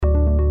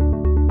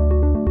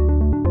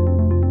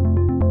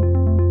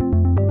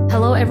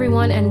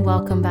everyone, and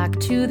welcome back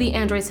to the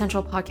Android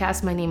Central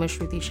podcast. My name is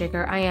Shruti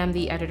Shaker. I am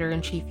the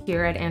editor-in-chief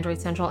here at Android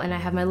Central, and I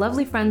have my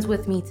lovely friends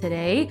with me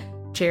today.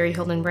 Jerry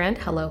Hildenbrand.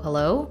 Hello,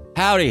 hello.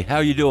 Howdy, how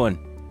you doing?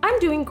 I'm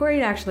doing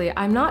great, actually.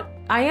 I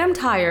am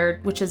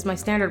tired, which is my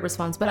standard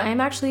response, but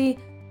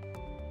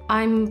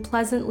I'm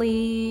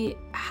pleasantly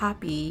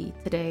happy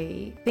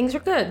today. Things are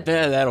good.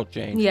 Yeah, that'll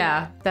change.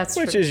 Yeah, that's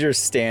true. Which is your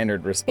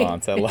standard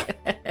response. I love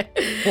that.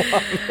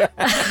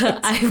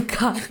 I've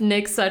got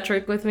Nick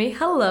Sutrick with me.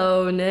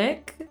 Hello,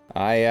 Nick.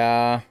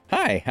 Hi.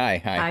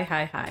 Hi.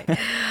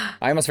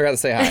 I almost forgot to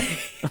say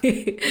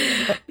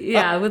hi.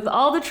 Yeah, with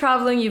all the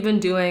traveling you've been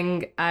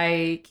doing,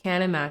 I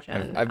can't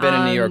imagine. I've been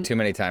in New York too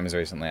many times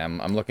recently.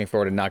 I'm looking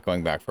forward to not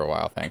going back for a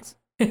while. Thanks.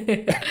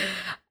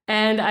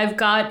 And I've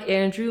got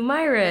Andrew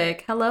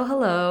Myrick.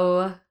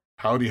 Hello.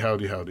 Howdy.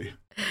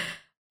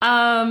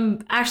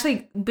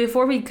 Actually,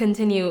 before we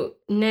continue,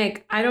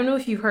 Nick, I don't know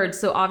if you've heard,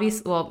 so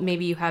obviously, well,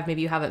 maybe you have,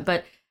 maybe you haven't,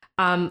 but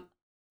on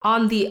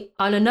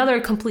another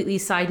completely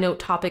side note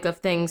topic of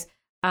things,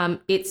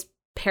 it's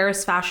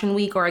Paris Fashion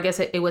Week, or I guess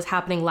it was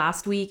happening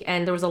last week,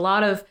 and there was a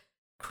lot of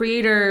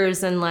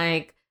creators and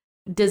like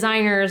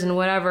designers and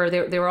whatever.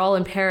 They were all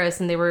in Paris,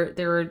 and they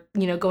were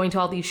going to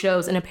all these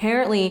shows, and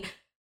apparently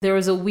there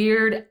was a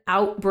weird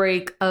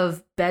outbreak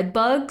of bed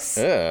bugs.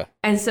 Ugh.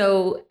 And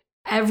so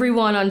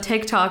everyone on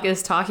TikTok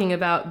is talking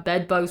about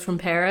bed bugs from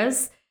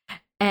Paris.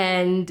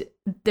 And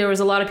there was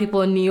a lot of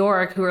people in New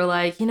York who were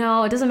like, it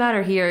doesn't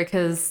matter here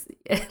because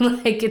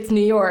like it's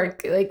New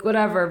York, like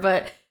whatever.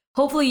 But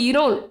hopefully you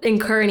don't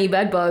incur any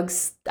bed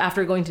bugs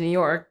after going to New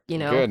York,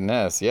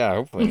 Goodness. Yeah,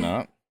 hopefully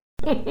not.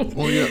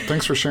 Well, yeah,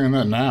 thanks for sharing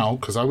that now,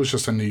 because I was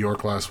just in New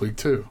York last week,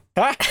 too.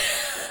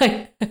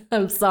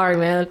 I'm sorry,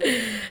 man.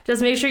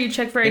 Just make sure you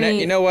check for any...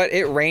 You know what?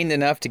 It rained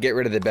enough to get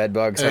rid of the bed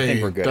bugs. So I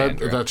think we're good,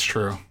 Andrew. That's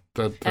true.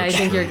 I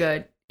think you're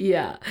good.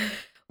 Yeah.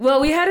 Well,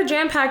 we had a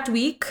jam-packed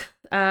week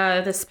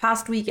this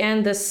past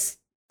weekend.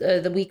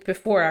 The week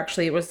before,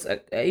 actually. It was,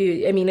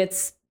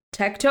 it's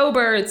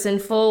Techtober. It's in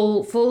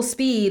full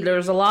speed.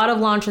 There's a lot of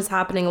launches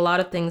happening, a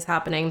lot of things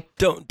happening.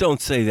 Don't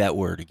say that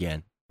word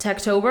again.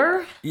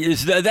 Techtober?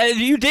 Yes, that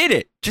you did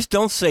it. Just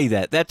don't say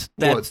that. That's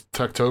What,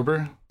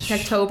 Techtober?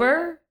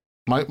 Techtober?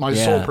 My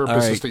sole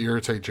purpose is to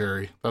irritate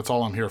Jerry. That's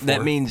all I'm here for.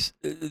 That means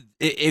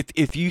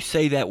if you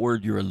say that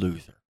word, you're a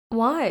loser.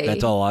 Why?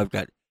 That's all I've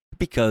got.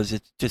 Because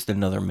it's just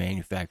another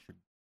manufactured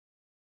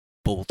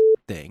bull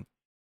thing.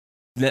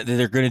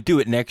 They're going to do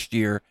it next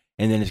year,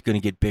 and then it's going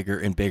to get bigger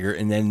and bigger,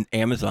 and then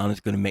Amazon is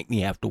going to make me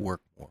have to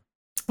work more.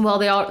 Well,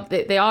 they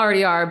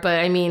already are, but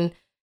I mean,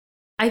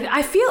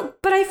 I feel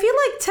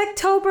like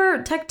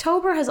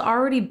Techtober has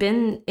already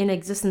been in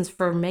existence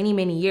for many,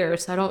 many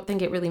years. So I don't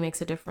think it really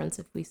makes a difference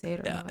if we say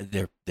it or not.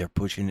 They're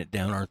pushing it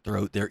down our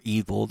throat. They're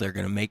evil. They're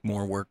going to make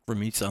more work for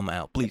me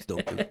somehow. Please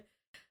don't do it.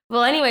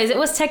 Well, anyways, it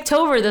was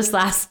Techtober this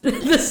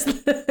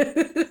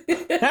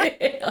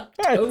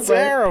That's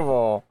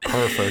terrible.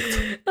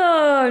 Perfect.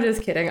 Oh,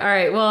 just kidding. All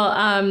right.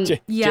 Well,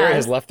 yeah. Jerry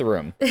has left the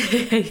room.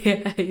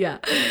 Yeah.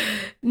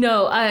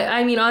 No,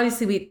 I mean,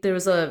 obviously there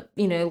was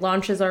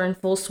launches are in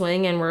full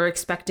swing, and we're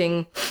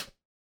expecting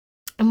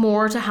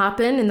more to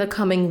happen in the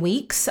coming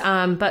weeks.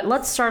 But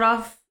let's start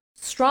off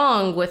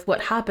strong with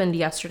what happened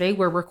yesterday.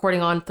 We're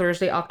recording on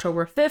Thursday,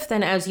 October 5th.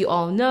 And as you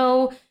all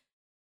know,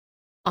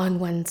 on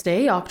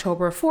Wednesday,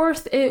 October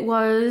 4th, it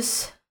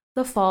was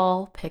the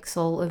Fall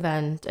Pixel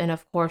event. And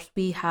of course,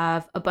 we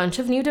have a bunch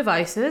of new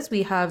devices.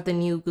 We have the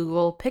new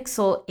Google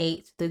Pixel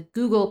 8, the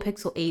Google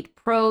Pixel 8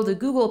 Pro, the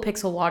Google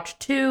Pixel Watch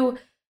 2,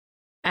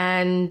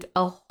 and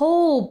a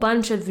whole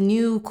bunch of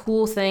new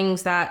cool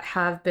things that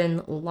have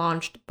been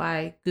launched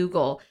by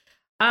Google.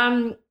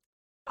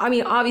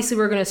 Obviously,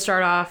 we're going to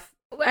start off...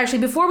 Actually,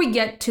 before we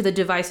get to the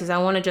devices, I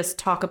want to just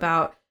talk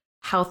about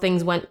how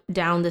things went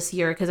down this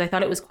year, because I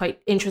thought it was quite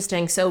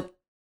interesting. So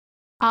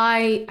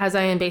as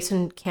I am based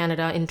in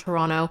Canada, in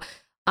Toronto,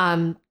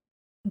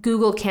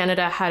 Google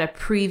Canada had a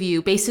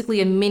preview, basically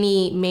a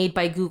mini made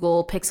by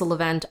Google Pixel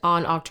event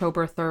on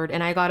October 3rd.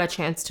 And I got a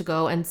chance to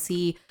go and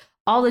see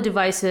all the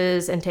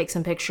devices and take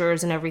some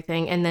pictures and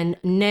everything. And then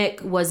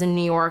Nick was in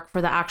New York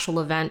for the actual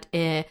event,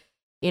 and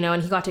he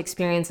got to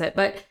experience it.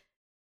 But,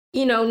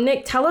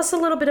 Nick, tell us a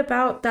little bit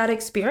about that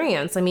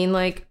experience. I mean,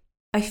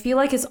 I feel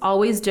like it's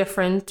always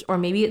different, or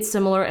maybe it's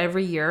similar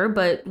every year,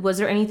 but was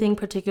there anything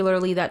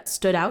particularly that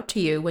stood out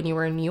to you when you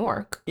were in New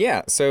York?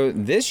 Yeah, so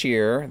this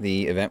year,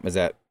 the event was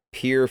at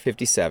Pier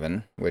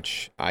 57,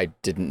 which I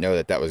didn't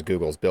know that was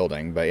Google's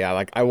building. But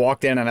yeah, I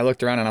walked in and I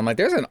looked around and I'm like,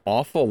 there's an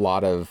awful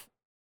lot of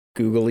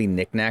googly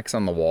knickknacks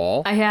on the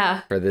wall.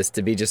 Yeah. For this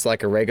to be just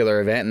like a regular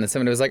event. And then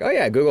somebody was like, oh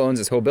yeah, Google owns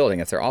this whole building.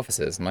 It's their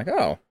offices. I'm like,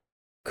 oh,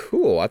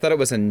 cool. I thought it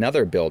was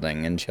another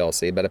building in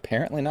Chelsea, but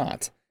apparently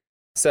not.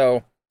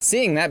 So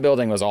seeing that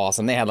building was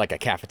awesome. They had like a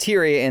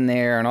cafeteria in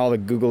there and all the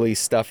googly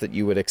stuff that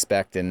you would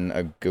expect in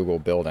a Google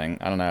building.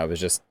 I don't know.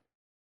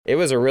 It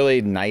was a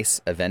really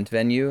nice event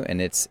venue,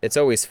 and it's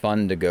always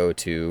fun to go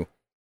to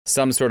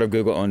some sort of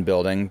Google-owned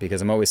building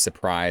because I'm always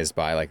surprised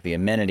by like the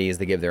amenities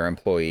they give their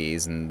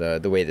employees and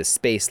the way the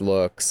space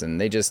looks,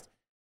 and they just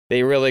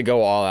they really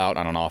go all out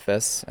on an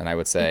office, and I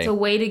would say It's a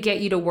way to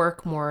get you to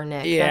work more,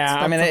 Nick. yeah.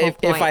 That's I mean, the whole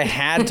if I point.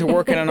 had to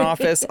work in an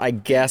office, I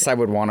guess I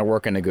would want to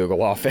work in a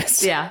Google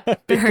office. Yeah, fair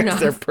because enough.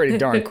 they're pretty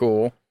darn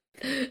cool.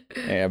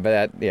 Yeah,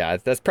 but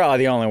that's probably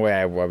the only way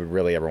I would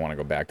really ever want to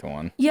go back to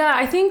one. Yeah,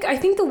 I think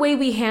the way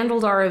we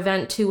handled our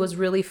event too was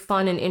really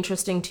fun and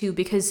interesting too,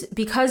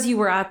 because you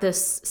were at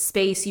this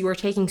space, you were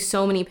taking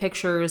so many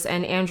pictures,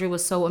 and Andrew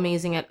was so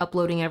amazing at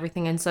uploading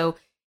everything. And so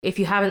if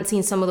you haven't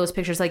seen some of those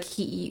pictures, like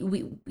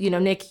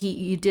Nick,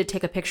 you did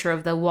take a picture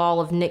of the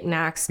wall of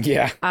knickknacks.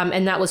 Yeah.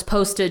 And that was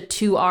posted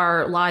to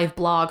our live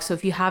blog. So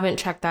if you haven't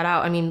checked that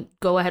out, I mean,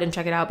 go ahead and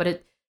check it out. But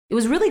it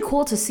was really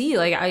cool to see.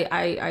 Like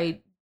I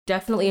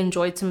definitely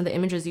enjoyed some of the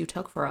images you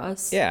took for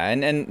us. Yeah,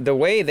 and the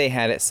way they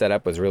had it set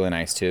up was really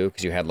nice too,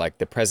 because you had like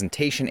the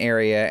presentation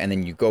area, and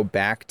then you go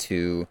back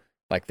to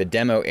like the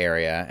demo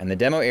area, and the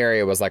demo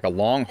area was like a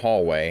long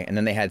hallway, and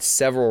then they had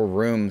several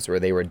rooms where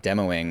they were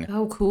demoing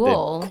Oh,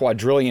 cool. the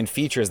quadrillion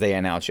features they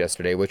announced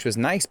yesterday, which was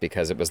nice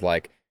because it was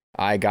like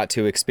I got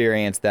to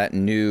experience that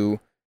new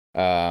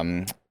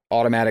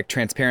automatic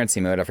transparency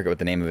mode. I forget what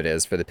the name of it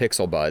is for the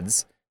Pixel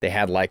Buds. They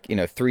had like,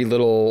 3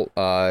 little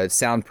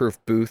soundproof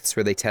booths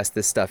where they test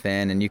this stuff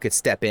in, and you could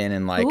step in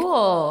and like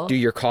Cool. do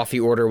your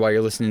coffee order while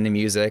you're listening to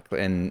music,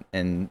 and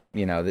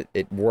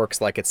it works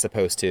like it's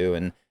supposed to.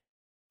 And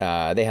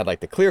they had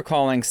like the clear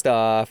calling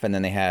stuff, and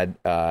then they had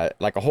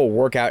like a whole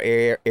workout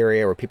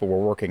area where people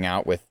were working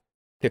out with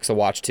Pixel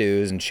Watch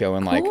 2s and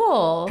showing like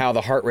Cool. how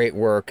the heart rate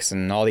works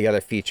and all the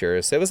other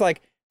features. So it was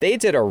like they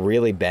did a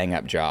really bang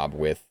up job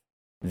with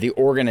the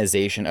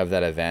organization of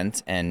that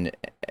event and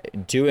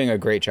doing a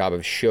great job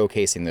of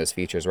showcasing those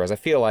features. Whereas I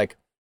feel like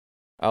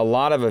a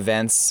lot of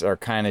events are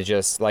kind of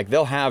just like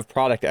they'll have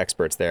product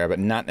experts there, but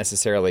not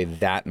necessarily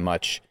that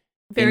much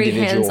Very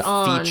individual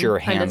hands-on feature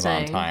kind of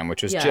hands-on thing. time,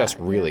 which was Yeah, just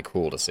really yeah.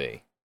 cool to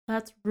see.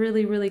 That's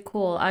really, really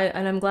cool.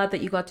 I'm glad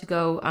that you got to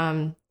go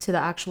to the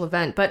actual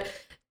event. But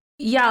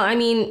yeah, I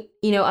mean,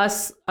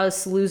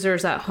 us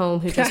losers at home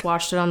who just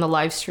watched it on the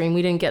live stream,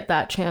 we didn't get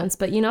that chance.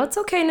 But it's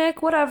okay,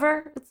 Nick.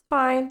 Whatever, it's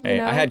fine. Hey,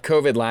 I had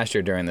COVID last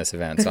year during this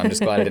event, so I'm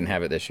just glad I didn't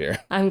have it this year.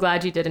 I'm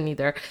glad you didn't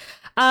either.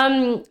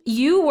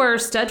 You were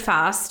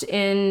steadfast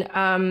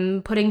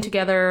in putting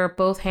together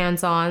both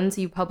hands-ons.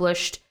 We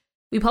published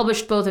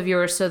both of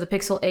yours, so the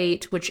Pixel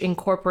 8, which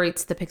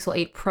incorporates the Pixel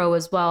 8 Pro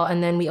as well,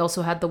 and then we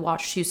also had the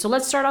Watch 2. So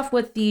let's start off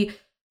with the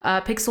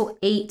Pixel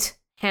 8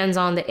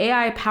 hands-on, the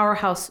AI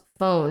powerhouse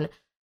phone.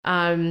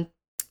 And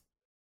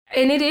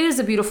it is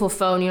a beautiful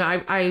phone.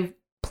 I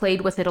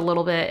played with it a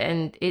little bit,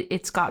 and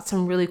it's got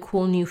some really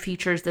cool new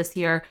features this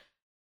year.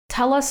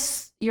 Tell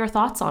us your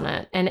thoughts on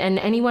it, and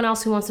anyone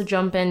else who wants to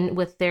jump in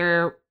with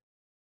their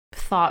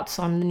thoughts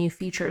on the new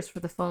features for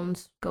the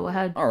phones, go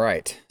ahead. All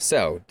right.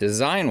 So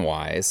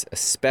design-wise,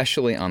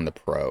 especially on the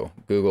Pro,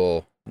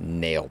 Google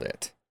nailed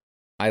it.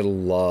 I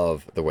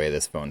love the way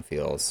this phone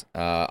feels.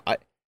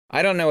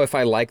 I don't know if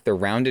I like the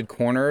rounded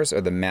corners or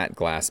the matte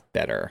glass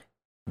better.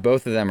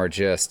 Both of them are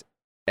just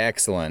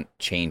excellent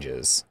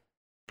changes.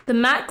 The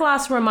matte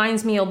glass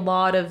reminds me a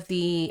lot of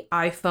the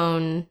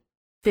iPhone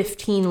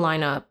 15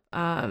 lineup.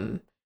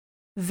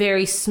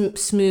 Very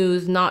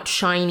smooth, not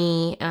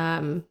shiny.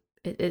 I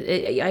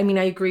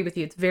agree with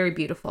you. It's very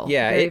beautiful.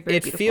 Yeah, very, it very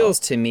beautiful. feels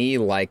to me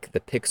like the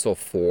Pixel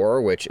 4,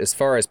 which as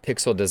far as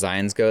Pixel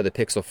designs go, the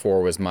Pixel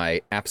 4 was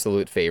my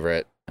absolute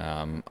favorite.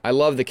 I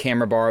love the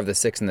camera bar of the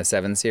 6 and the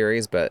 7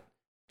 series, but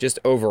just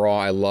overall,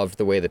 I loved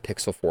the way the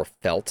Pixel 4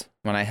 felt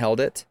when I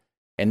held it.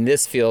 And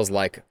this feels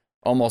like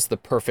almost the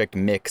perfect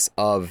mix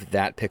of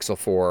that Pixel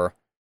 4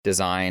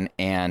 design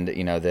and,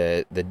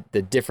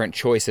 the different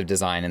choice of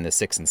design in the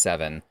 6 and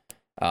 7.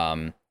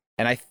 And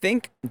I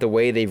think the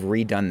way they've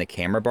redone the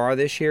camera bar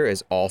this year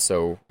is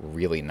also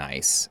really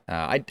nice.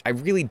 I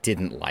really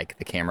didn't like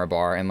the camera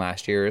bar in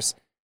last year's.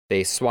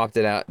 They swapped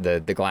it out, the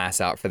glass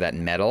out for that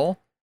metal.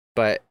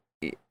 But,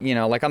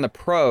 like on the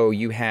Pro,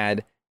 you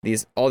had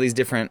all these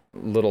different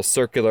little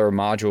circular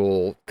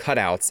module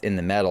cutouts in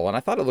the metal, and I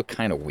thought it looked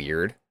kind of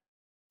weird.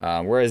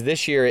 Whereas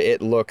this year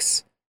it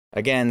looks,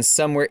 again,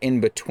 somewhere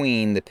in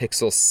between the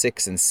Pixel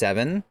 6 and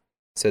 7.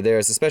 So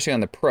there's, especially on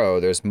the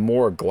Pro, there's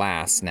more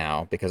glass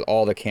now because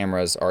all the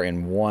cameras are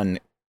in one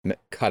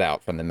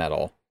cutout from the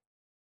metal.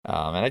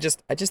 And I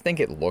just think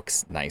it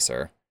looks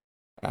nicer.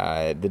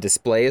 The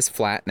display is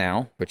flat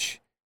now, which,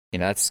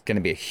 that's going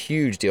to be a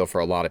huge deal for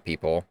a lot of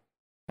people.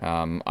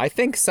 I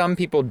think some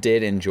people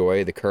did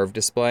enjoy the curved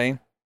display.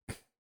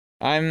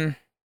 I'm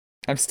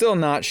still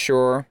not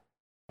sure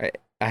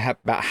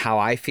about how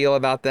I feel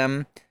about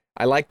them.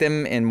 I like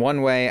them in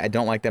one way, I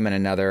don't like them in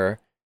another.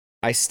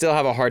 I still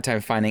have a hard time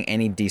finding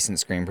any decent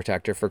screen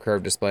protector for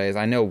curved displays.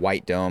 I know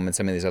White Dome and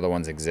some of these other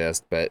ones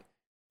exist, but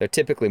they're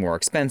typically more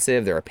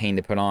expensive. They're a pain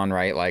to put on,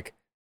 right? Like,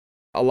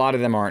 a lot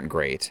of them aren't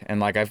great. And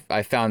like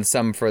I found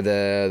some for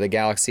the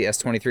Galaxy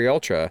S23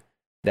 Ultra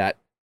that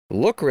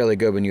look really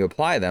good when you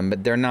apply them,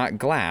 but they're not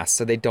glass,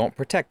 so they don't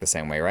protect the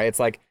same way, right? It's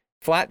like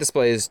flat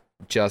displays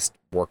just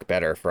work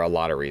better for a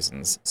lot of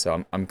reasons.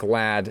 So I'm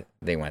glad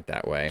they went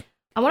that way.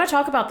 I want to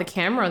talk about the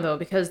camera though,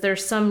 because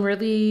there's some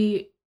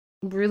really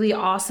really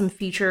awesome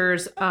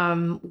features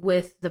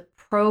with the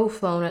Pro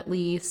phone, at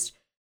least.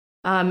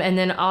 And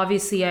then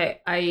obviously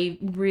I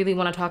really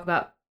want to talk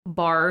about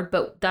Bard,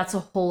 but that's a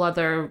whole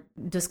other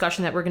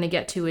discussion that we're going to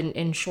get to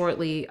in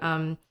shortly.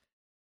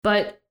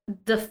 But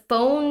the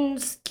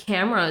phone's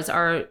cameras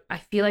are, I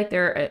feel like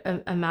they're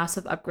a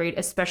massive upgrade,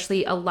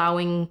 especially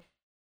allowing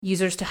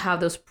users to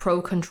have those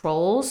Pro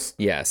controls.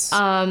 Yes.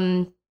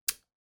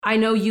 I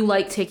know you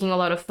like taking a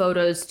lot of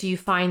photos. Do you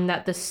find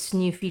that this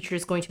new feature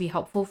is going to be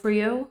helpful for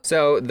you?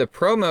 So the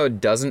Pro mode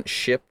doesn't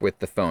ship with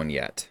the phone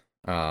yet.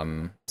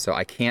 So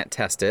I can't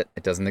test it.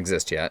 It doesn't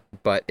exist yet,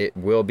 but it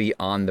will be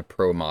on the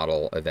Pro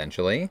model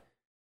eventually.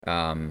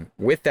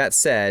 With that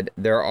said,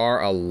 there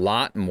are a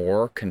lot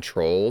more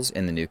controls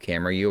in the new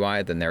camera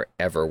UI than there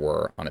ever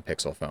were on a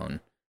Pixel phone.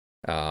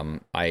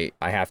 I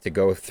have to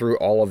go through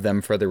all of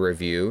them for the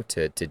review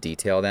to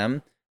detail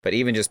them, but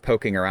even just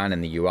poking around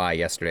in the UI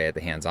yesterday at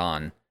the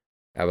hands-on,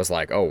 I was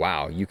like, oh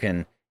wow, you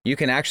can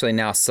actually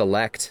now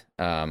select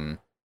the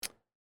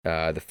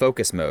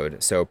focus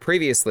mode. So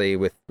previously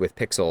with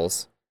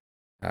Pixels,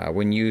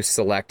 when you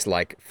select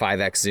like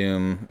 5x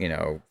zoom,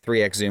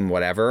 3x zoom,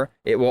 whatever,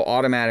 it will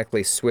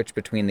automatically switch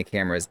between the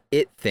cameras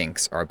it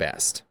thinks are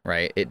best,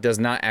 right? It does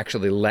not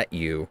actually let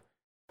you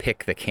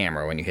pick the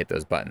camera when you hit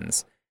those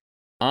buttons.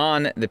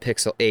 On the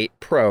Pixel 8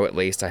 Pro, at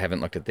least, I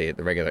haven't looked at the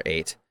regular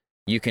 8,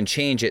 you can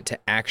change it to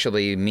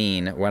actually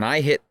mean when I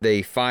hit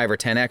the 5 or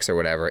 10x or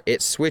whatever,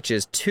 it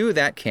switches to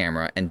that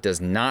camera and does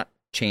not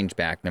change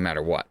back no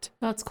matter what.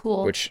 That's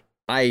cool. Which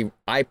I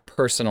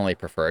personally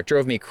prefer. It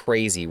drove me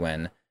crazy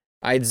when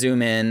I'd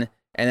zoom in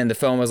and then the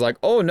phone was like,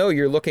 oh no,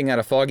 you're looking at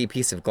a foggy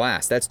piece of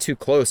glass. That's too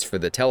close for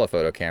the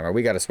telephoto camera.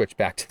 We got to switch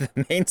back to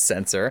the main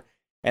sensor.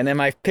 And then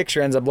my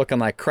picture ends up looking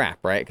like crap,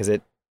 right? Because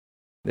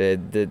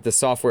the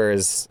software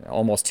is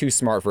almost too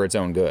smart for its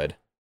own good.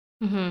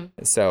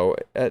 Mm-hmm. So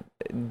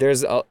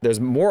there's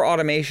more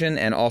automation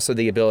and also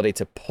the ability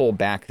to pull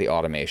back the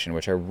automation,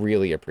 which I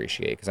really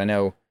appreciate, because I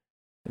know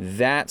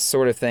that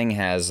sort of thing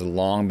has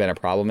long been a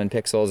problem in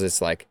Pixels.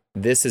 It's like,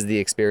 this is the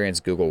experience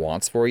Google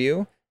wants for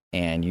you,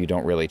 and you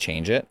don't really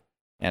change it.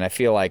 And I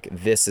feel like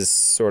this is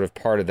sort of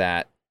part of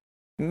that.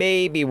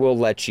 Maybe we'll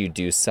let you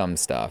do some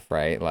stuff,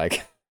 right?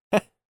 Like,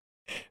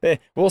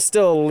 we'll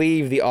still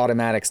leave the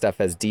automatic stuff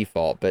as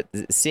default, but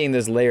seeing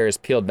those layers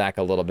peeled back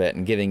a little bit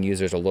and giving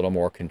users a little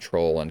more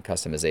control and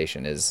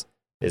customization is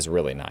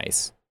really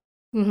nice.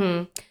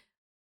 Mm-hmm.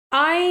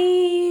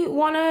 I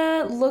want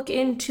to look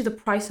into the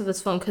price of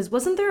this phone, because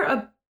wasn't there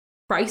a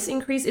price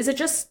increase? Is it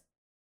just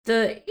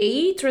the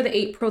 8 or the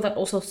 8 Pro that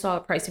also saw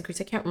a price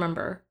increase? I can't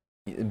remember.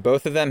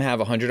 Both of them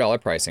have a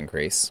 $100 price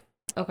increase.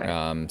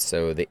 Okay.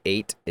 So the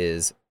 8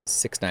 is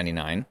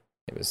 $699.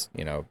 It was,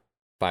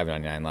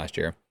 $599 last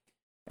year.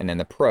 And then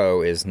the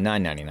Pro is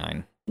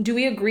 $999. Do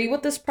we agree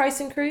with this price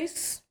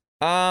increase?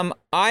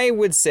 I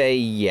would say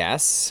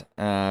yes,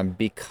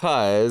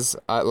 because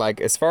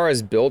as far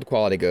as build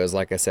quality goes,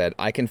 like I said,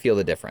 I can feel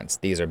the difference.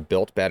 These are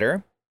built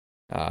better.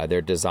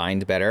 They're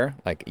designed better.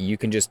 Like, you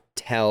can just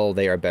tell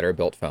they are better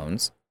built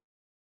phones.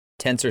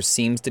 Tensor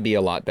seems to be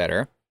a lot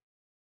better.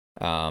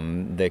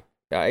 The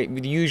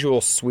usual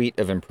suite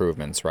of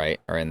improvements, right,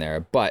 are in there.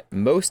 But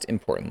most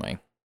importantly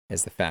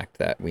is the fact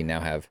that we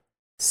now have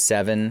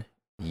 7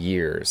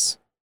 years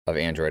of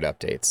Android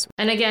updates.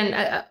 And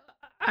again,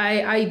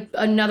 I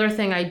another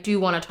thing I do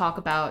want to talk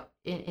about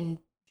in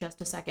just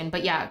a second,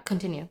 but yeah,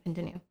 continue.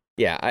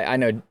 Yeah, I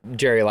know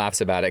Jerry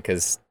laughs about it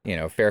because,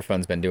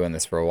 Fairphone's been doing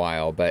this for a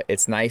while, but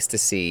it's nice to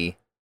see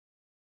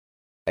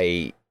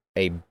a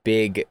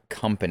big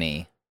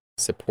company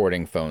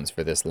supporting phones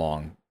for this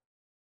long.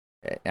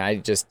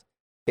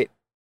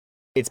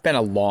 It's been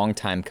a long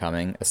time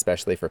coming,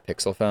 especially for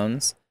Pixel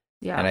phones.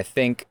 Yeah. And I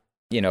think,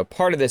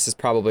 part of this is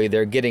probably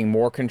they're getting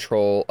more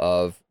control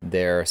of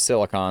their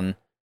silicon,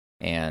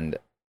 and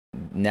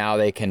now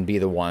they can be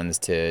the ones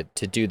to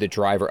do the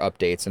driver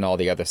updates and all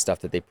the other stuff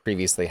that they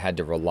previously had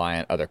to rely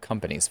on other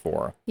companies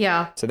for.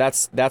 Yeah. So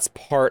that's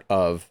part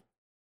of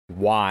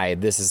why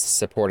this is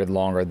supported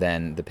longer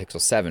than the Pixel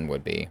 7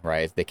 would be,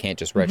 right? They can't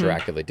just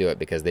retroactively do it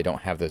because they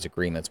don't have those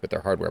agreements with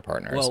their hardware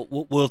partners.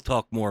 Well, we'll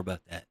talk more about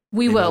that.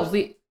 We will.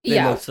 They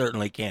most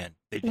certainly can.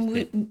 They just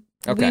didn't.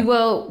 Okay.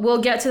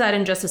 We'll get to that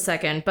in just a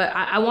second, but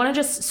I want to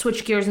just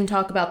switch gears and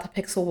talk about the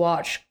Pixel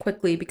Watch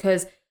quickly,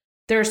 because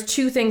there's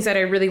 2 things that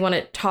I really want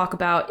to talk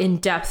about in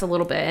depth a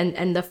little bit.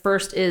 And the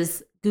first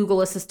is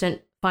Google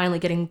Assistant finally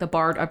getting the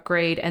Bard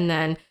upgrade, and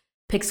then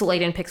Pixel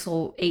 8 and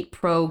Pixel 8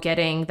 Pro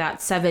getting that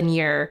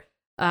 7-year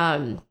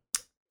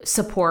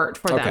support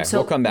for them. Okay, So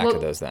we'll come back to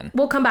those then.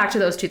 We'll come back to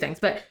those 2 things,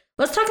 but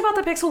let's talk about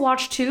the Pixel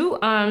Watch 2.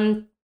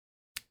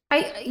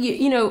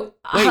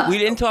 Wait, we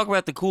didn't talk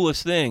about the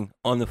coolest thing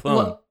on the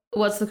phone.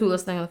 What's the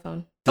coolest thing on the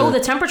phone? The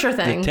temperature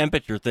thing. The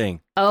temperature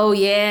thing. Oh,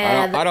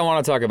 yeah. I don't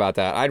want to talk about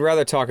that. I'd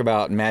rather talk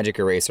about Magic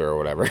Eraser or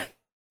whatever.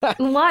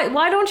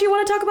 Why don't you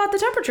want to talk about the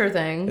temperature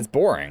thing? It's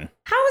boring.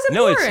 How is it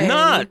No, boring? it's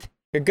not.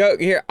 Go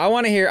here. I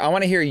want to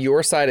hear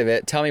your side of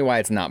it. Tell me why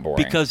it's not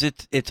boring. Because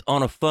it's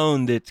on a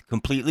phone that's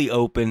completely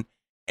open,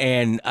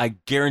 and I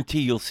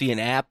guarantee you'll see an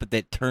app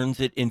that turns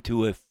it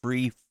into a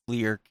free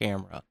FLIR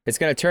camera. It's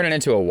going to turn it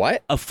into a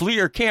what? A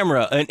FLIR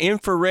camera, an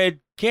infrared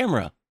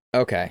camera.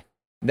 Okay.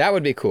 That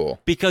would be cool.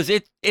 Because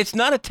it's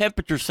not a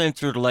temperature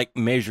sensor to like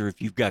measure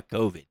if you've got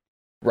COVID.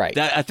 Right.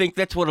 I think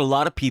that's what a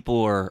lot of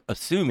people are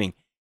assuming.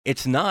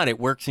 It's not. It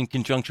works in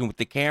conjunction with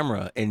the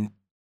camera and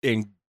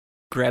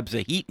grabs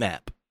a heat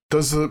map.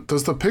 Does the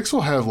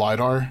Pixel have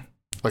LiDAR?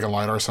 Like a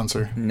LiDAR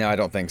sensor? No, I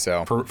don't think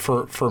so.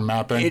 For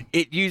mapping?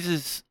 It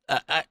uses,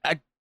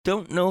 I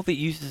don't know if it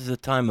uses the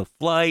time of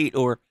flight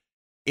or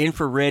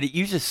infrared. It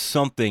uses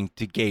something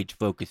to gauge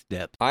focus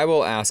depth. I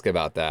will ask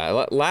about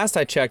that. Last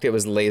I checked, it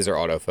was laser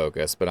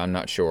autofocus, but I'm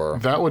not sure.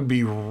 That would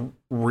be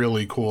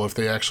really cool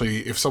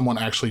if someone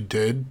actually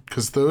did,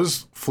 because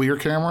those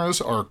FLIR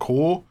cameras are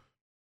cool,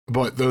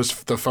 but the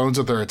phones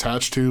that they're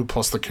attached to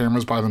plus the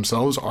cameras by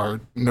themselves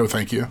are no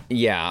thank you.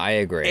 Yeah, I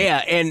agree.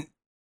 Yeah,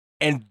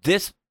 and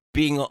this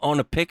being on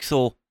a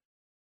Pixel,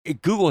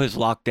 Google has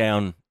locked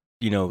down,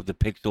 the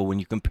Pixel when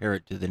you compare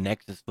it to the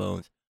Nexus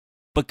phones.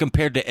 But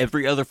compared to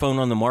every other phone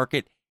on the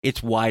market,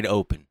 it's wide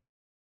open.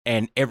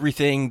 And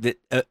everything that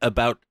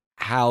about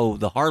how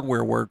the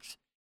hardware works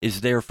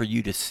is there for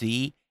you to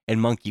see and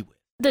monkey with.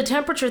 The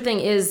temperature thing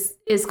is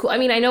cool. I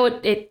mean, I know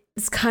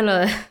it's kind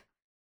of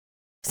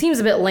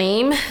seems a bit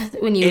lame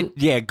when you.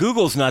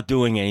 Google's not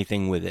doing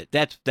anything with it.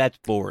 That's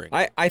boring.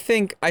 I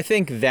think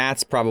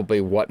that's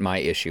probably what my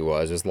issue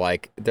was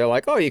like they're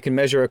like, oh, you can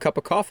measure a cup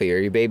of coffee or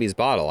your baby's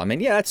bottle. I mean,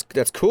 yeah,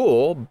 that's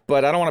cool,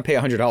 but I don't want to pay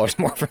 $100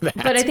 more for that.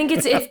 But I think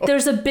if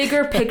there's a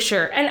bigger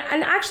picture,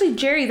 and actually,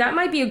 Jerry, that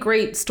might be a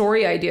great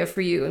story idea for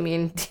you. I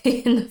mean,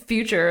 in the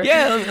future.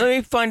 Yeah, let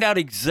me find out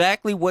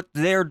exactly what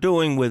they're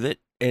doing with it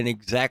and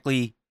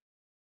exactly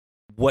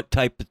what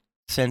type of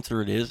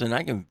sensor it is, and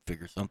I can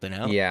figure something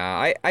out.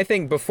 Yeah, I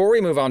think before we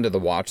move on to the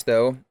watch,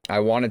 though, I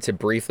wanted to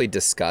briefly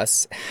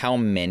discuss how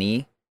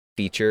many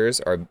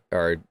features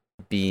are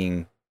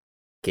being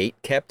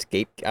gate-kept.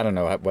 I don't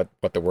know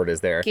what the word is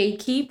there.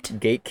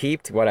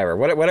 Gatekept,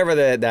 whatever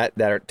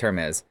that term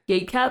is.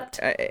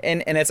 Gatekept.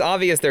 And it's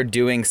obvious they're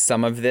doing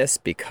some of this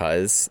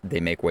because they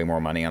make way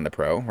more money on the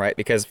Pro, right?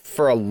 Because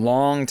for a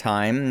long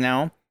time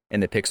now in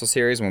the Pixel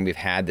series, when we've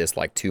had this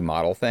like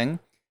 2-model thing,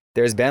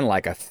 there's been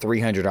like a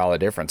 $300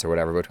 difference or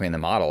whatever between the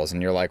models.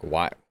 And you're like,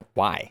 why?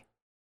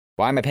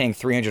 Why am I paying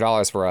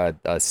 $300 for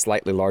a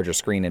slightly larger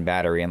screen and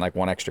battery and like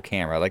one extra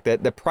camera? Like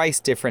the price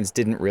difference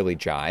didn't really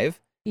jive.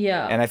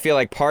 Yeah. And I feel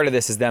like part of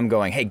this is them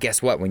going, hey,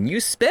 guess what? When you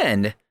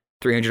spend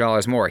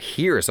 $300 more,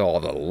 here's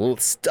all the little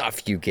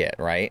stuff you get,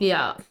 right?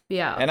 Yeah.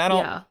 And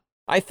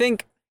I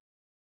think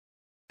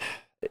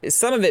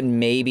some of it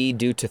may be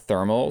due to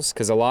thermals,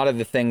 because a lot of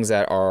the things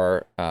that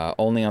are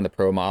only on the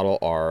Pro model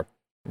are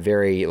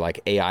very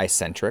like AI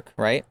centric,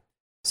 right?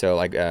 So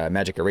like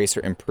Magic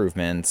Eraser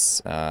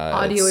improvements,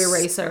 Audio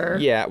Eraser.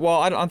 Yeah,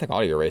 well, I don't think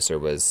Audio Eraser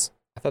was.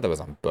 I thought that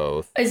was on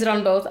both. Is it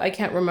on both? I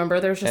can't remember.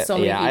 There's just so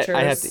many features.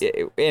 I have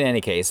to, in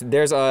any case,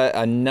 there's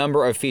a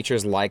number of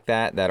features like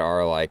that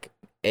are like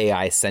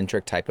AI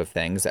centric type of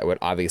things that would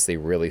obviously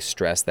really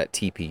stress that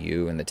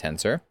TPU and the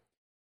tensor.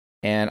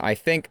 And I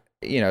think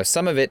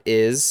some of it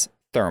is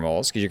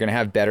thermals, because you're going to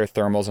have better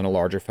thermals in a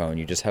larger phone.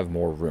 You just have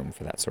more room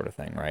for that sort of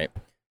thing, right?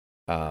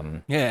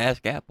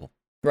 Ask Apple.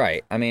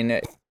 Right. I mean,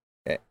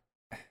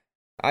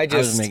 I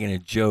was making a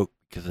joke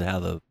because of how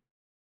the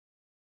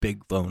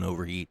big phone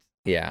overheats.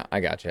 Yeah, I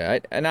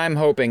gotcha. And I'm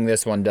hoping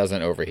this one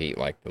doesn't overheat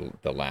like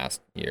the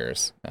last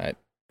years.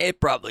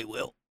 It probably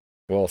will.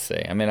 We'll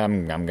see. I mean,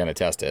 I'm going to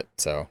test it,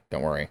 so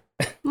don't worry.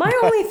 My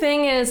only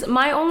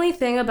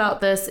thing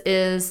about this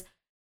is,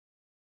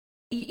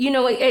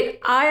 I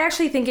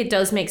actually think it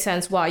does make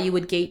sense why you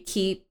would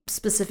gatekeep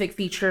specific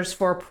features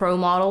for a Pro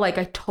model. Like,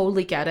 I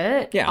totally get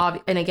it. Yeah.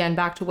 And again,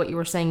 back to what you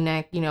were saying,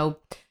 Nick,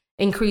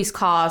 increased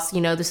costs,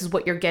 this is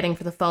what you're getting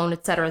for the phone,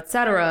 et cetera, et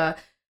cetera.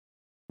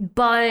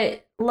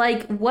 But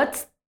like,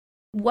 what's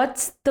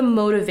the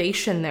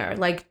motivation there?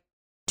 Like,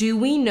 do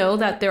we know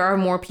that there are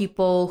more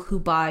people who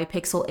buy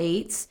Pixel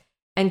 8s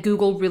and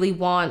Google really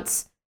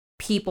wants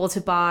people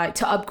to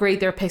upgrade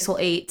their Pixel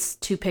 8s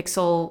to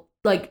Pixel,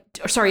 like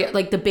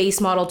the base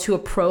model to a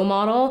Pro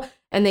model,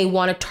 and they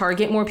want to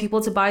target more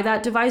people to buy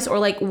that device? Or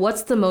like,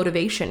 what's the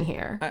motivation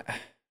here?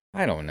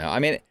 I don't know. I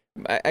mean,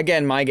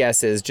 again, my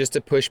guess is just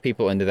to push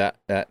people into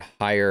that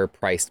higher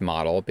priced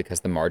model because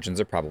the margins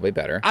are probably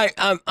better.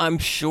 I'm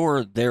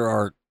sure there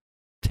are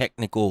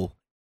technical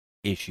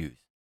issues.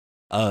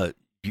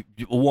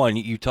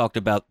 You talked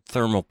about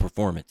thermal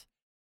performance.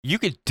 You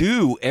could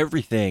do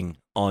everything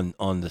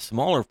on the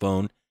smaller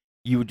phone.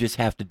 You would just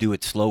have to do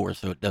it slower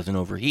so it doesn't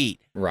overheat.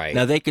 Right.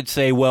 Now they could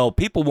say, well,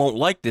 people won't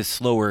like this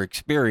slower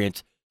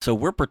experience, so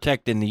we're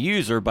protecting the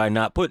user by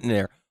not putting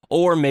there.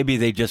 Or maybe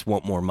they just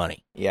want more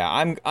money. Yeah,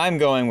 I'm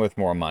going with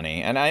more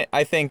money. And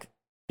I think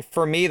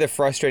for me, the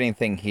frustrating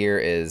thing here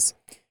is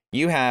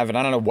you have, and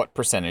I don't know what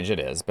percentage it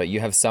is, but you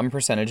have some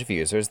percentage of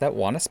users that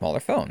want a smaller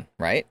phone,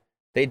 right?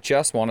 They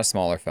just want a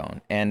smaller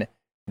phone. And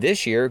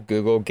this year,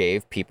 Google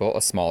gave people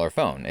a smaller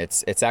phone.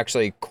 It's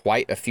actually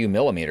quite a few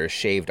millimeters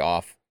shaved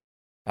off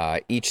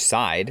each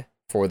side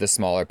for the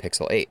smaller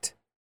Pixel 8.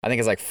 I think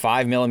it's like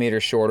 5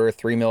 millimeters shorter,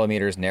 3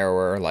 millimeters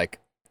narrower. Like,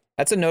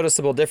 That's a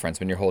noticeable difference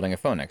when you're holding a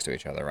phone next to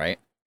each other, right?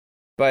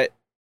 But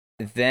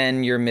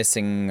then you're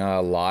missing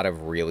a lot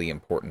of really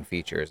important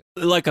features.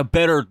 Like a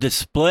better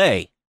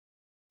display.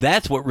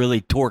 That's what really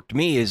torqued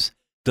me is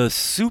the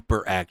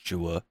Super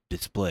Actua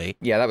display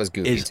Yeah, that was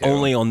goofy is too.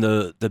 only on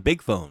the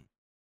big phone.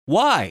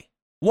 Why?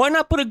 Why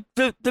not put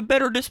the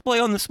better display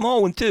on the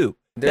small one too?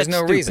 There's That's no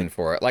stupid. reason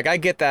for it. Like, I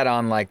get that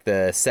on like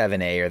the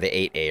 7A or the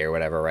 8A or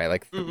whatever, right?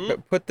 Like,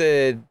 but put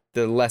the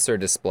lesser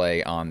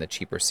display on the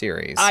cheaper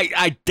series.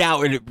 I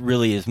doubt it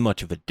really is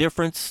much of a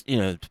difference. You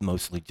know, it's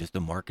mostly just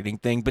a marketing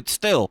thing. But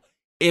still,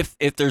 if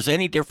there's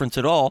any difference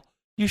at all,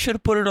 you should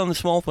have put it on the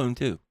small phone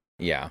too.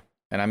 Yeah.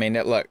 And I mean,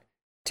 look,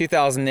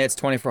 2,000 nits,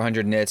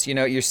 2,400 nits, you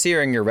know, you're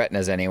searing your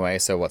retinas anyway,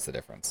 so what's the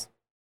difference?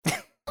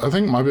 I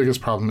think my biggest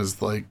problem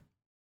is like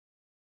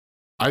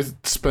I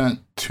spent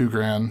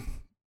 $2,000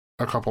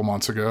 a couple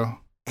months ago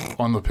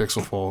on the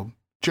Pixel Fold.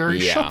 Jerry,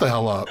 Yeah. shut the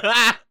hell up.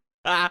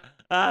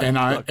 And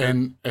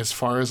Fucker. as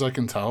far as I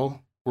can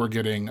tell, we're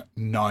getting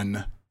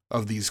none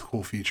of these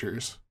cool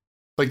features.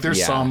 Like there's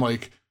Yeah. some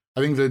like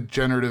I think the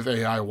generative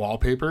AI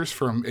wallpapers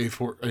from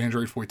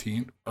Android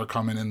 14 are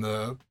coming in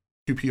the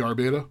QPR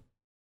beta.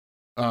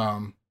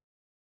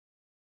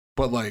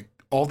 But like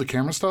all the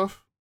camera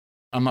stuff,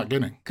 I'm not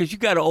getting. Because you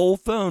got an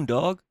old phone,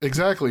 dog.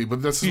 Exactly,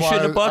 but this is You why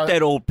shouldn't have bought I,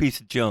 that old piece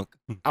of junk.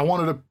 I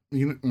wanted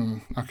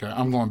to. Okay,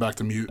 I'm going back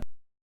to mute.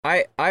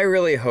 I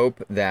really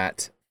hope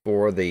that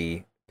for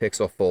the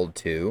Pixel Fold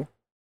 2,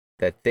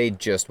 that they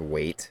just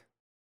wait.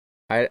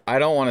 I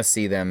don't want to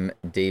see them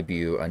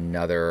debut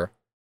another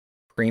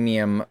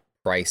premium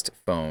priced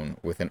phone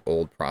with an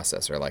old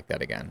processor like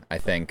that again. I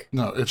think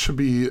No, it should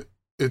be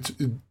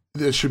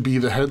it should be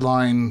the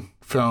headline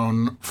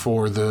phone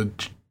for the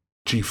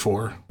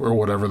G4 or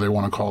whatever they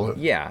want to call it.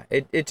 yeah,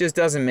 it just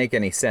doesn't make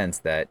any sense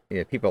that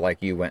people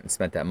like you went and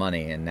spent that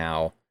money and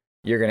now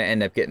you're going to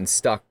end up getting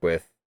stuck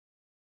with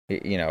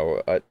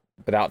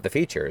without the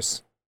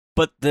features.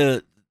 But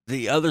the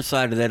other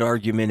side of that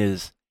argument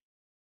is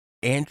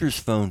Andrew's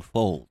phone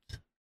folds.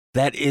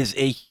 That is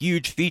a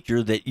huge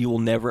feature that you will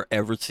never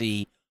ever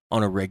see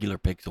on a regular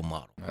Pixel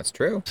model. That's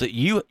true. So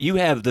you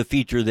have the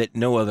feature that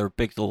no other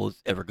Pixel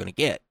is ever going to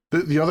get.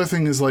 The other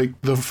thing is like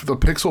the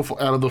Pixel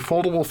out of the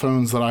foldable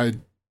phones that I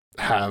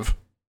have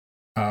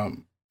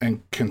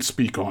and can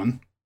speak on.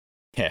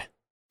 Yeah.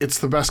 It's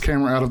the best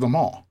camera out of them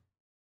all.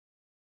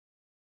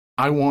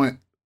 I want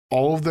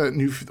all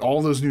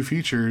those new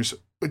features,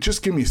 but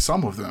just give me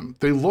some of them.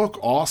 They look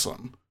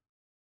awesome.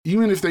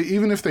 Even if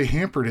they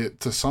hampered it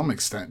to some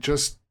extent,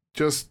 just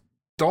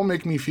don't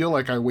make me feel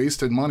like I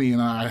wasted money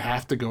and I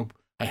have to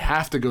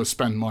go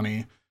spend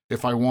money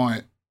if I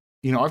want.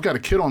 You know, I've got a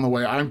kid on the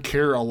way. I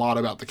care a lot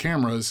about the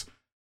cameras,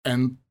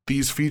 and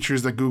these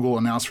features that Google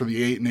announced for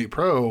the 8 and 8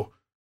 Pro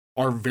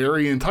are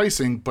very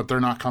enticing, but they're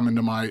not coming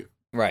to my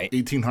Right.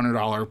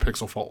 $1,800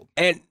 Pixel Fold.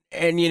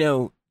 And you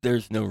know,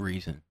 there's no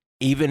reason.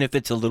 Even if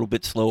it's a little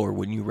bit slower,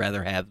 wouldn't you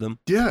rather have them?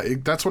 Yeah,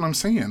 that's what I'm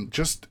saying.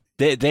 Just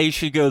They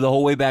should go the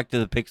whole way back to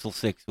the Pixel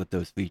 6 with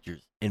those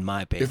features, in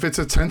my opinion. if it's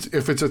a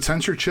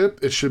tensor chip,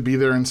 it should be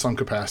there in some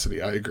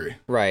capacity. I agree.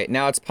 Right.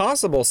 Now, it's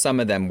possible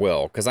some of them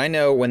will, because I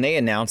know when they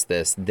announced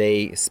this,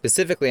 they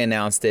specifically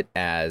announced it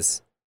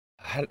as,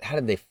 how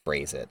did they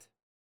phrase it?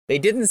 They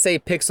didn't say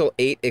Pixel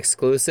 8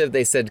 exclusive.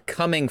 They said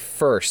coming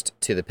first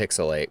to the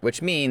Pixel 8,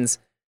 which means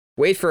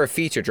wait for a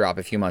feature drop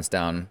a few months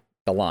down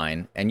the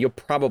line, and you'll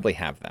probably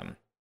have them.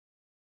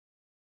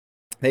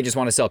 They just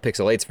want to sell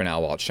Pixel 8s for now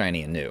while it's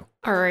shiny and new.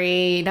 All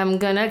right, I'm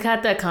gonna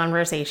cut the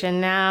conversation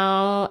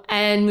now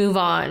and move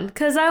on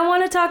because I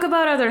want to talk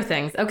about other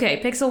things.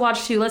 Okay, Pixel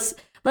Watch 2.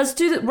 Let's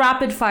do the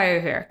rapid fire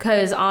here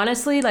because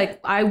honestly, like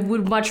I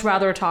would much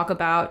rather talk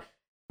about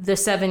the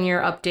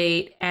 7-year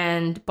update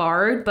and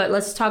Bard, but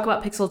let's talk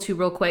about Pixel 2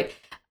 real quick.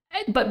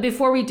 But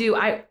before we do,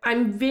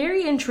 I'm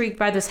very intrigued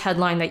by this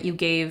headline that you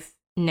gave,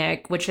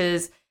 Nick, which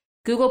is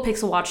Google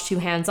Pixel Watch 2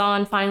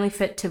 hands-on, finally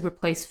fit to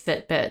replace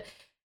Fitbit.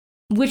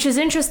 Which is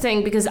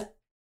interesting because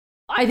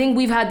I think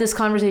we've had this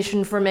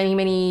conversation for many,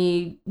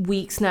 many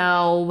weeks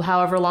now,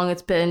 however long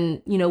it's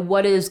been. You know,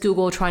 what is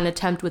Google trying to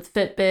attempt with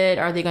Fitbit?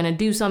 Are they going to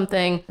do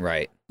something?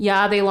 Right.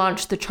 Yeah, they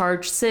launched the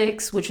Charge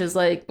 6, which is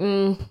like,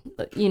 you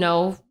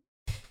know,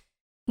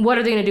 what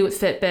are they going to do with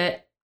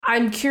Fitbit?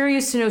 I'm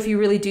curious to know if you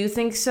really do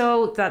think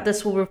so, that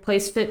this will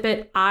replace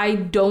Fitbit. I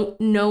don't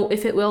know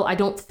if it will. I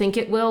don't think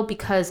it will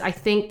because I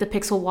think the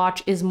Pixel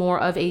Watch is more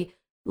of a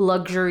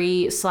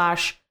luxury /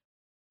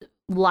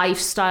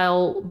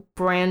 lifestyle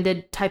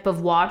branded type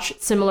of watch,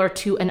 similar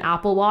to an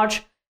Apple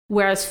Watch,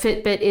 whereas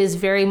Fitbit is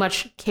very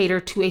much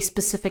catered to a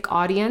specific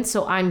audience.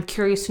 So I'm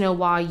curious to know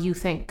why you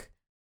think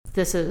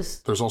this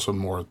is. There's also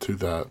more to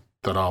that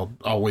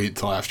I'll wait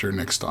till after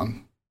Nick's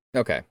done.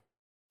 Okay.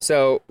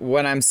 So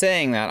when I'm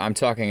saying that, I'm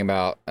talking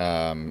about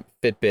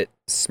Fitbit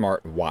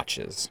smart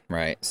watches,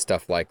 right?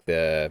 Stuff like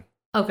the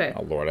Okay.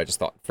 oh Lord, I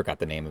just forgot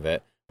the name of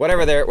it.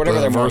 Whatever they're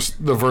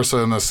The Versa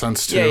in the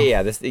Sense too.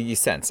 yeah. The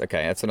Sense.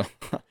 Okay, that's what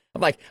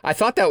I'm like. I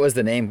thought that was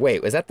the name.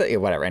 Wait, was that the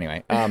whatever?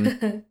 Anyway,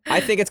 I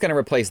think it's going to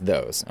replace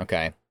those.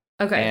 Okay.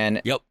 Okay.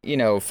 And, Yep.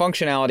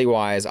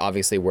 functionality-wise,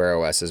 obviously Wear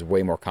OS is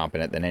way more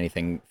competent than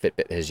anything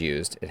Fitbit has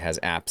used. It has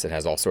apps. It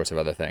has all sorts of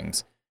other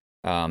things.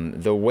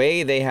 The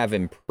way they have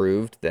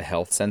improved the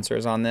health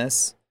sensors on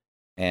this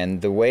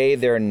and the way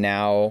they're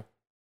now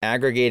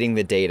aggregating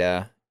the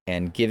data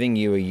and giving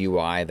you a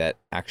UI that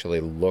actually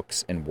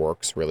looks and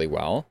works really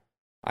well,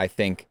 I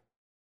think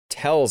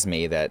tells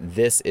me that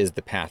this is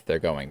the path they're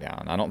going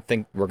down. I don't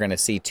think we're going to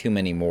see too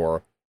many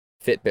more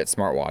Fitbit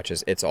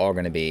smartwatches. It's all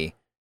going to be,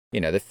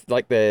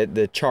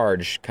 the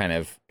charge kind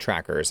of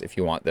trackers if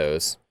you want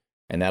those.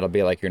 And that'll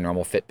be like your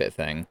normal Fitbit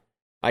thing.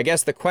 I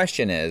guess the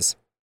question is,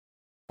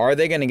 are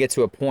they going to get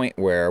to a point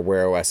where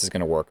Wear OS is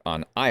going to work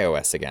on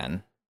iOS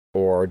again?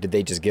 Or did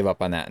they just give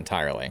up on that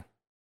entirely?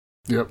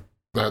 Yep,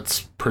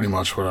 that's pretty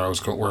much where I was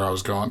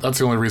going. That's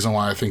the only reason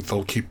why I think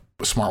they'll keep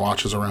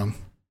smartwatches around.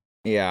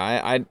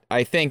 Yeah,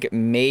 I think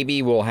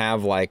maybe we'll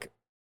have like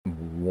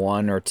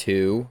 1 or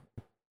 2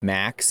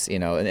 max,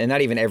 and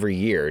not even every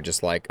year,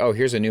 just like, oh,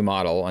 here's a new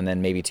model, and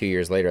then maybe 2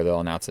 years later they'll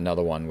announce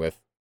another one with,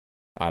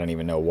 I don't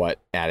even know what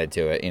added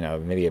to it,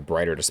 maybe a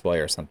brighter display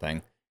or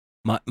something.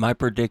 My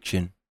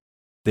prediction,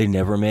 they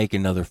never make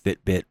another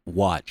Fitbit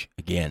watch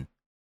again.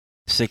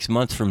 6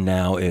 months from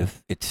now,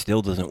 if it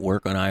still doesn't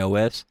work on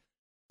iOS,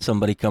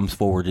 somebody comes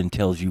forward and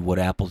tells you what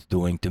Apple's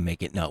doing to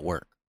make it not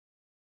work.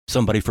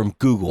 Somebody from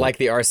Google. Like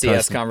the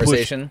RCS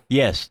conversation?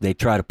 Yes, they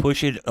try to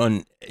push it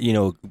on,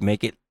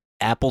 make it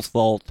Apple's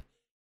fault,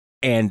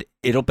 and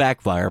it'll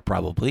backfire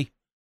probably,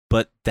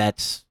 but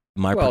that's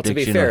my prediction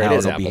to be fair, of how it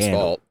is it'll be Apple's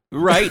handled. fault.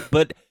 Right,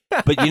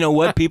 but you know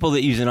what? People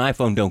that use an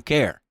iPhone don't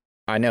care.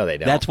 I know they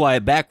don't. That's why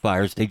it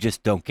backfires. They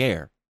just don't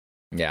care.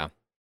 Yeah.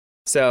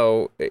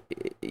 So,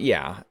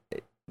 yeah,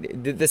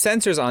 the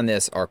sensors on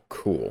this are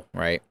cool,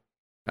 right?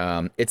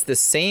 It's the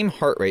same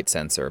heart rate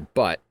sensor,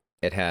 but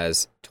it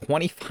has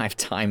 25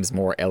 times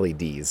more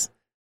LEDs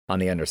on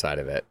the underside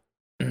of it.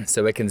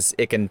 So it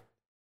can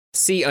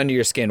see under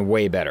your skin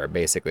way better,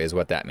 basically, is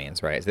what that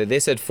means, right? So they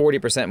said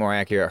 40% more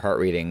accurate heart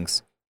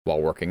readings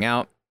while working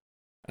out.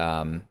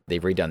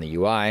 They've redone the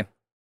UI.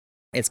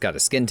 It's got a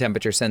skin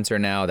temperature sensor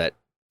now that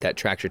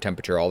tracks your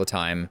temperature all the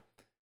time.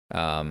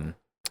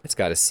 It's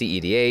got a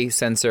CEDA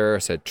sensor,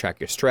 so track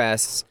your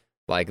stress.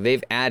 Like,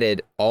 they've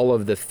added all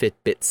of the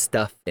Fitbit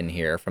stuff in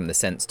here from the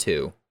Sense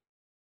 2.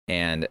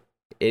 And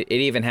it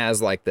even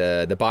has, like,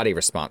 the body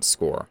response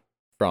score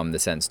from the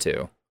Sense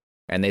 2.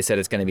 And they said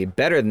it's going to be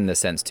better than the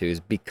Sense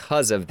 2s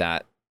because of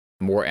that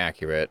more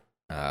accurate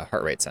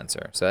heart rate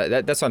sensor. So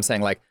that's what I'm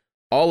saying. Like,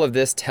 all of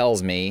this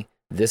tells me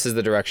this is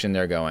the direction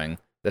they're going.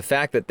 The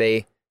fact that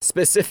they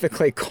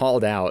specifically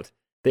called out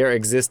their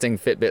existing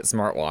Fitbit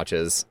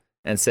smartwatches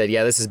and said,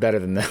 yeah, this is better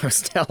than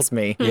those, tells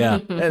me. Yeah.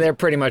 And they're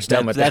pretty much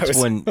done with That's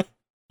those. when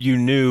you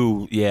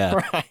knew,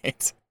 yeah.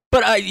 Right.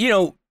 But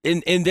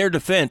in their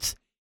defense,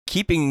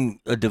 keeping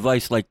a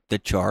device like the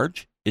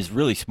Charge is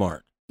really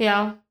smart.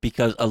 Yeah.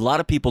 Because a lot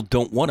of people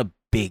don't want a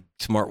big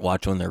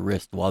smartwatch on their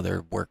wrist while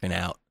they're working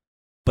out,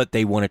 but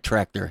they want to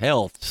track their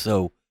health.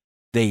 So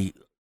they,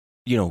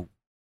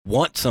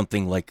 want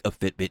something like a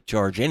Fitbit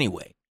Charge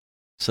anyway.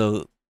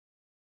 So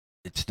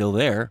it's still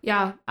there.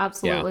 Yeah,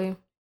 absolutely.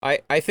 Yeah.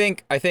 I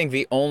think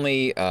the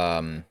only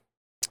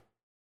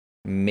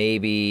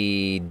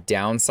maybe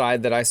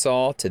downside that I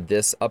saw to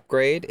this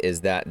upgrade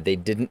is that they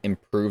didn't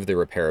improve the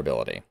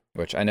repairability,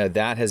 which I know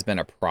that has been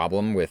a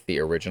problem with the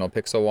original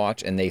Pixel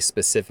Watch, and they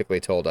specifically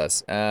told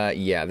us,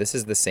 yeah, this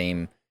is the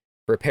same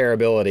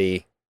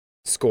repairability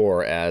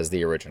score as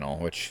the original,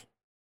 which,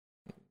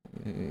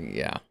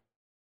 yeah,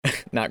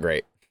 not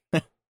great.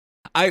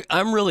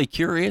 I'm really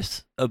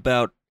curious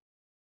about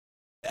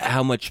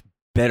how much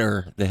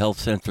better the health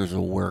sensors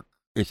will work,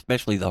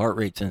 especially the heart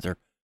rate sensor,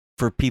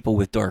 for people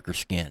with darker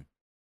skin.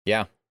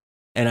 Yeah.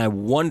 And I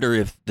wonder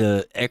if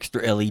the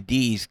extra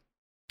LEDs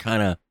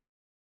kind of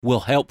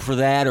will help for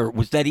that, or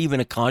was that even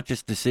a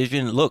conscious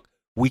decision? Look,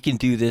 we can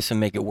do this and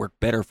make it work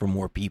better for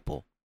more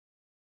people.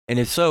 And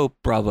if so,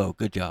 bravo,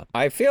 good job.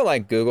 I feel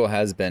like Google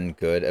has been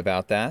good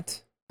about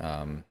that.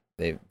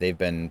 They've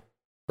been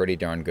pretty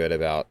darn good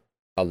about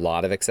a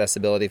lot of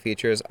accessibility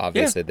features.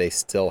 Obviously, they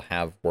still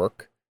have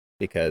work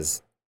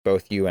because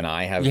both you and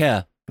I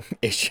have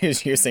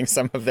issues using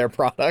some of their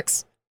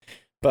products.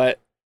 But,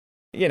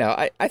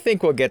 I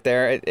think we'll get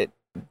there.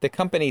 The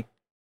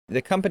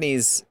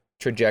company's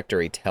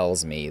trajectory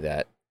tells me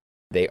that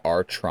they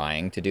are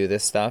trying to do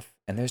this stuff,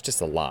 and there's just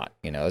a lot.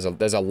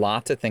 There's a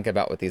lot to think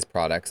about with these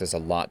products. There's a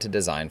lot to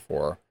design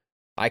for.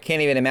 I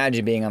can't even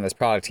imagine being on this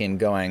product team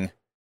going,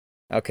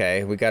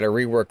 okay, we got to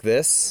rework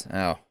this.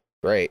 Oh,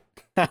 great.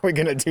 How are we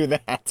going to do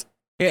that?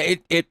 Yeah,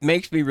 it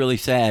makes me really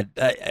sad.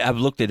 I've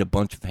looked at a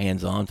bunch of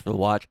hands-ons for the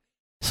watch,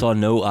 saw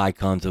no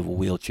icons of a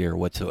wheelchair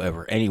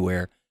whatsoever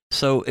anywhere.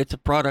 So it's a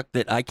product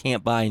that I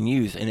can't buy and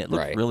use, and it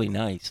looks really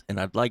nice, and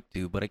I'd like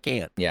to, but I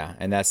can't. Yeah,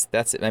 and that's.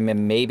 I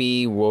mean,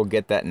 maybe we'll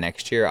get that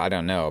next year. I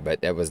don't know,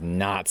 but that was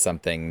not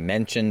something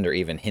mentioned or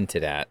even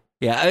hinted at.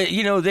 Yeah,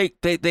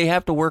 they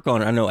have to work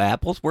on it. I know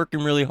Apple's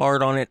working really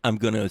hard on it. I'm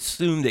going to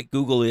assume that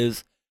Google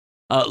is.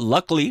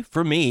 Luckily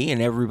for me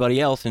and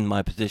everybody else in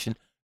my position,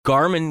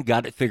 Garmin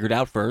got it figured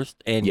out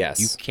first, and Yes.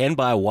 you can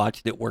buy a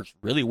watch that works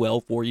really well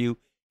for you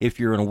if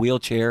you're in a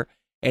wheelchair.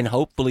 And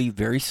hopefully,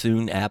 very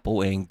soon,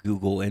 Apple and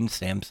Google and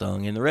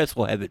Samsung and the rest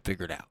will have it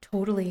figured out.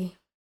 Totally.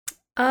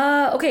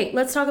 Okay,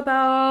 let's talk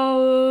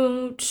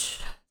about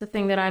the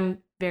thing that I'm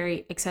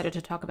very excited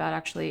to talk about,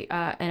 actually,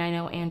 and I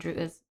know Andrew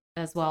is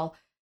as well,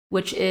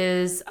 which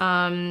is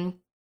so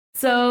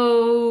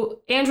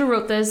Andrew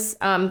wrote this.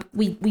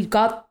 We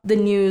got the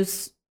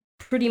news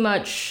pretty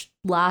much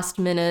last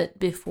minute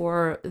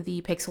before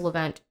the Pixel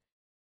event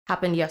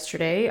happened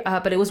yesterday,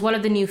 but it was one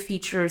of the new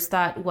features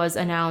that was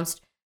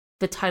announced.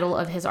 The title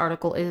of his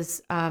article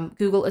is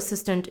Google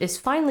Assistant is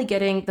finally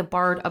getting the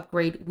Bard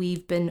upgrade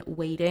we've been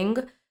waiting.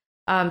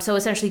 So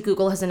essentially,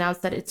 Google has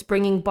announced that it's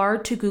bringing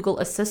Bard to Google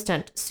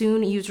Assistant.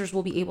 Soon, users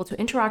will be able to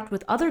interact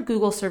with other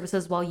Google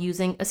services while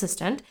using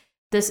Assistant.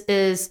 This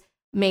is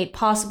made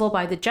possible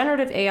by the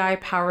generative AI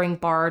powering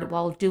Bard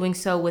while doing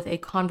so with a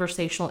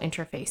conversational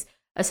interface.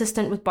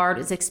 Assistant with Bard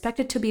is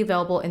expected to be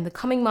available in the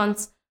coming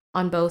months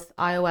on both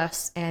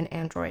iOS and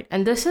Android.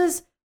 And this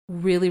is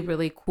really,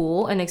 really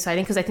cool and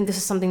exciting because I think this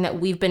is something that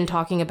we've been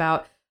talking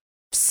about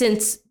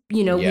since,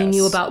 we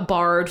knew about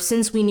Bard,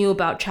 since we knew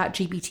about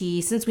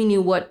ChatGPT, since we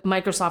knew what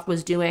Microsoft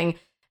was doing.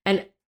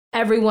 And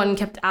everyone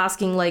kept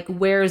asking, like,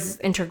 where's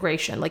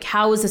integration? Like,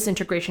 how is this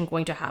integration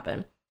going to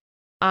happen?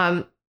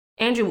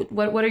 Andrew,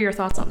 what are your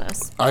thoughts on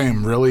this? I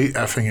am really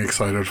effing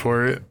excited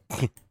for it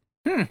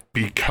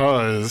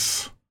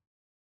because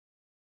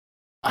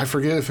I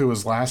forget if it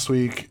was last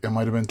week, it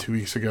might have been 2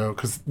 weeks ago,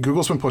 because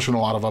Google's been pushing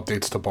a lot of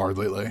updates to Bard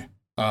lately.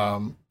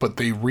 But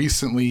they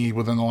recently,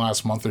 within the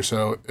last month or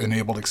so,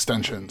 enabled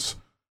extensions.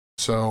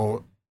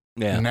 So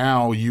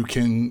now you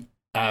can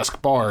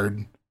ask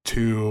Bard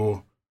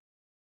to,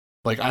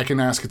 like, I can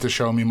ask it to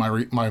show me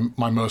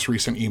my most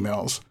recent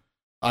emails.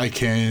 I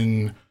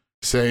can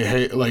say,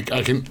 hey, like,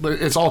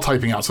 it's all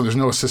typing out, so there's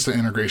no assistant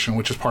integration,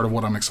 which is part of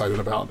what I'm excited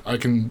about. I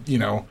can,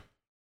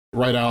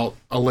 write out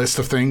a list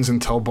of things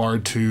and tell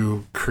Bard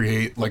to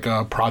create like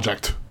a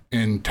project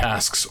in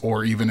Tasks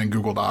or even in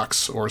Google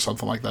Docs or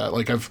something like that.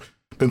 Like, I've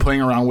been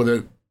playing around with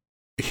it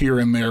here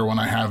and there when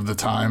I have the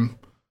time.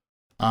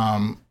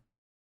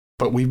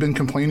 But we've been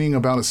complaining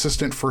about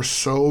Assistant for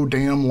so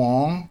damn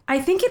long.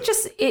 I think it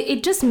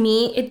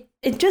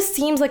just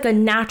seems like a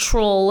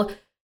natural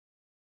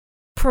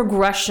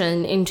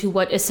progression into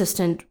what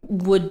Assistant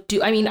would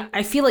do. I mean,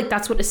 I feel like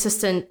that's what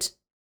Assistant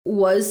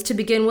was to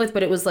begin with,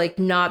 but it was like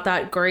not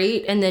that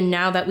great. And then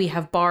now that we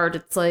have Bard,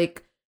 it's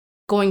like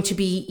going to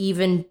be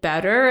even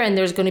better. And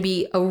there's going to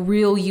be a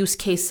real use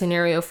case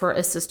scenario for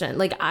Assistant.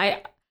 Like,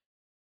 I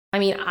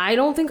mean, I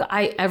don't think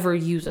I ever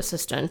use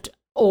Assistant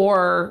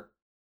or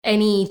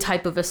any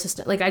type of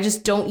assistant. Like, I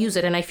just don't use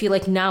it. And I feel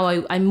like now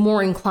I'm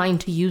more inclined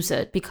to use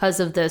it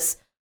because of this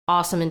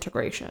awesome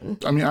integration.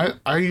 I mean,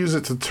 I use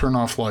it to turn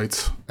off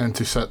lights and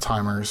to set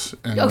timers.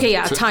 And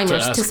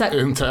timers to set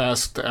and to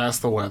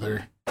ask the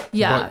weather.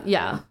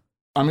 Yeah.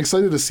 I'm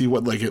excited to see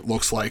what like it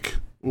looks like,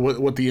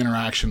 what the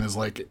interaction is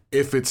like,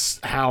 if it's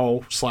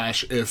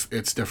if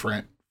it's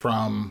different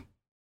from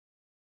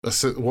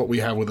what we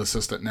have with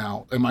Assistant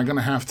now. Am I going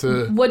to have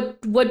to?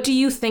 What do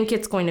you think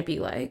it's going to be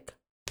like?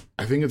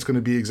 I think it's going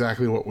to be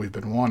exactly what we've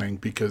been wanting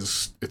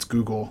because it's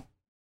Google.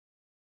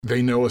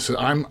 They know us.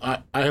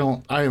 I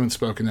haven't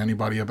spoken to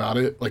anybody about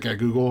it like at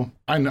Google.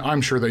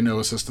 I'm sure they know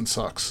Assistant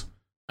sucks,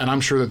 and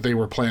I'm sure that they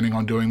were planning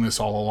on doing this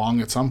all along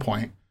at some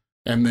point.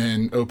 And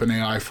then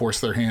OpenAI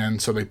forced their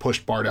hand, so they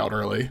pushed Bard out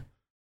early.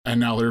 And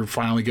now they're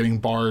finally getting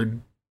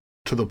Bard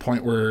to the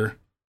point where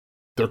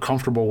they're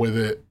comfortable with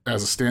it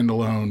as a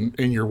standalone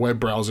in your web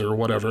browser or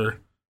whatever.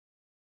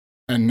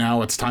 And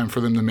now it's time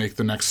for them to make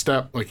the next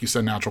step. Like you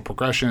said, natural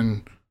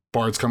progression.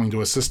 Bard's coming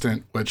to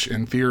Assistant, which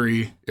in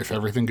theory, if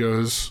everything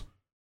goes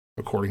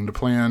according to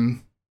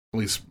plan, at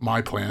least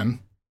my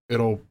plan,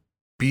 it'll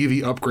be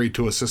the upgrade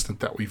to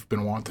Assistant that we've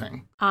been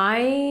wanting.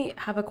 I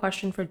have a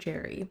question for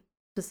Jerry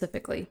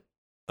specifically.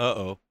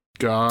 Uh-oh.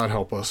 God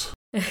help us.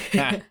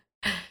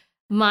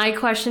 My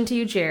question to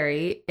you,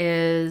 Jerry,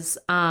 is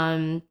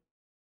the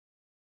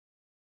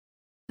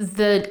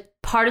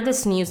part of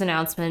this news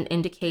announcement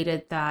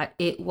indicated that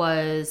it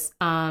was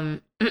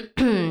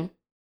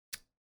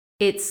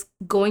it's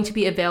going to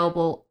be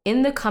available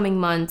in the coming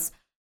months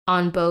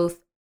on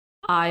both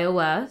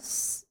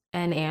iOS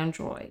and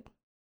Android.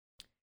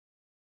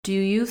 Do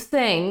you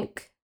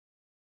think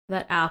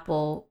that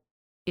Apple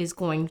is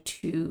going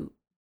to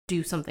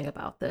do something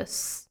about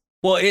this?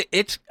 Well,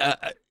 it's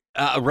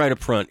right up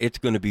front, it's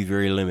going to be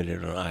very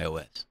limited on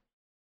iOS.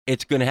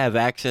 It's going to have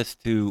access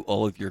to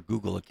all of your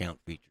Google account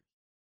features.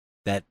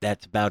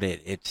 That's about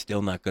it. It's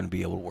still not going to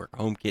be able to work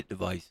HomeKit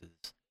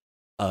devices.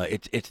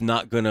 It's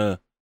not going to,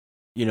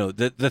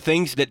 the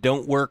things that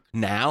don't work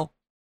now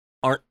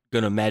aren't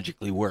going to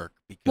magically work.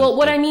 Well,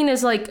 what I mean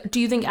is, like, do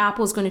you think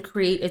Apple's going to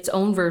create its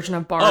own version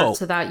of Bard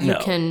so that you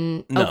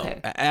can? No, okay.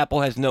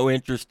 Apple has no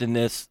interest in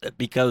this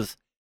because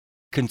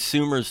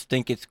consumers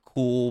think it's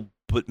cool,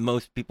 but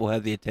most people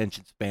have the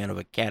attention span of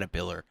a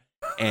caterpillar,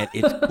 and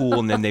it's cool,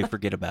 and then they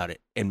forget about it.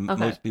 And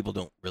most people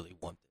don't really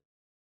want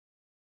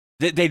it.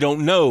 They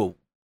don't know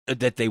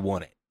that they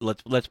want it.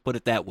 Let's put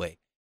it that way.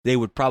 They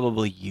would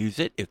probably use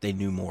it if they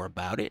knew more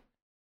about it,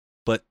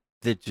 but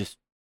the just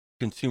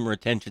consumer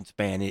attention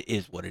span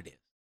is what it is.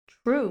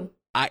 True.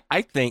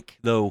 I think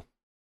though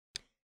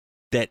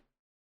that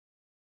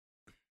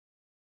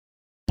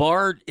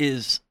Bard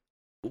is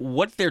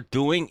what they're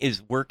doing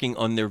is working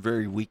on their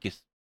very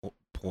weakest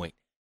point.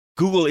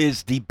 Google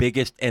is the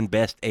biggest and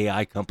best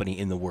AI company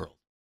in the world.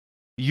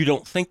 You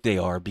don't think they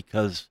are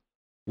because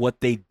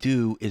what they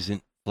do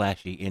isn't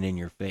flashy and in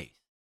your face.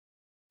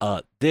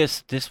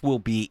 This will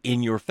be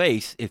in your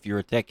face if you're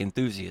a tech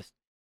enthusiast,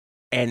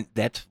 and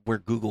that's where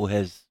Google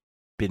has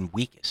been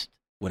weakest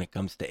when it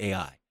comes to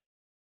AI.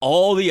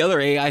 All the other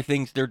AI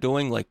things they're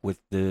doing, like with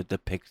the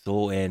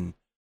Pixel and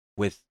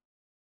with,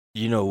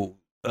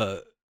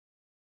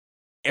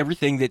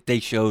 everything that they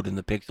showed in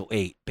the Pixel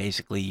 8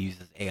 basically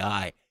uses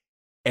AI.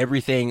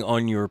 Everything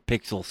on your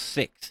Pixel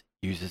 6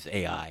 uses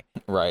AI.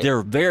 Right.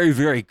 They're very,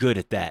 very good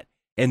at that.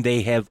 And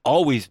they have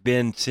always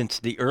been since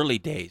the early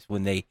days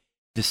when they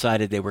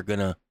decided they were going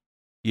to,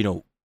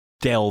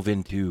 delve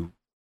into,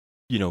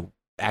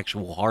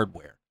 actual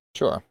hardware.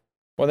 Sure.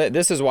 Well,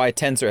 this is why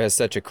Tensor has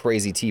such a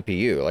crazy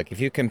TPU. Like, if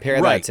you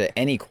compare Right. that to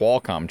any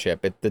Qualcomm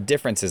chip, the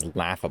difference is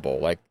laughable.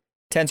 Like,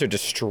 Tensor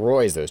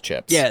destroys those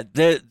chips. Yeah,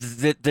 the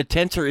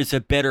Tensor is a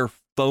better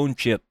phone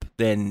chip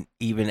than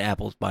even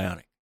Apple's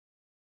Bionic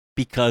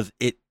because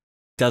it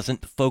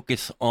doesn't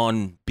focus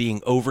on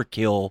being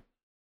overkill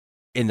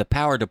in the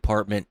power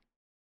department.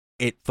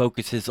 It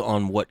focuses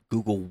on what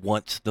Google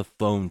wants the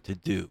phone to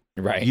do.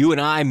 Right. You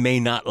and I may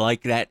not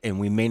like that, and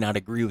we may not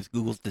agree with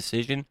Google's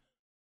decision,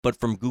 but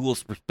from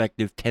Google's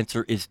perspective,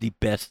 Tensor is the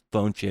best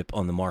phone chip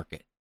on the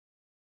market.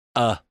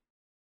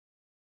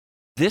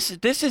 This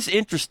is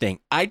interesting.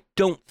 I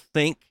don't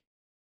think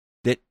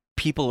that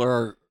people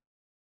are.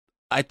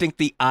 I think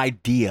the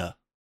idea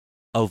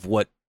of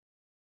what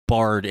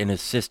Bard and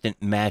Assistant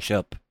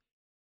mashup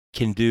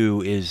can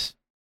do is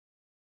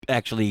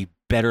actually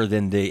better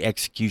than the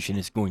execution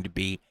is going to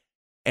be.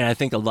 And I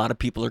think a lot of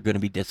people are going to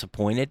be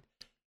disappointed,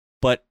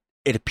 but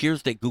it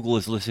appears that Google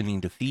is listening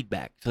to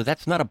feedback. So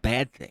that's not a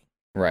bad thing.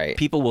 Right.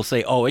 People will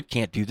say, oh, it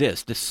can't do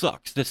this. This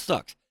sucks. This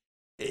sucks.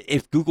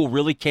 If Google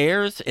really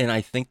cares, and I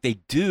think they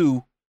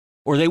do,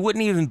 or they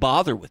wouldn't even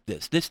bother with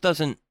this. This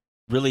doesn't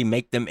really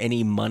make them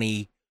any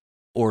money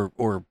or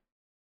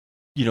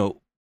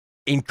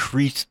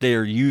increase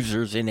their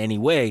users in any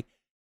way.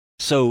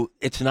 So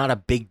it's not a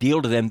big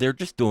deal to them. They're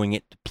just doing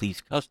it to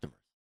please customers.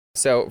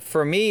 So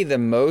for me, the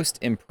most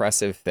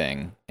impressive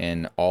thing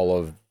in all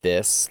of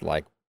this,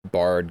 like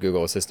Bard,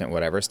 Google Assistant,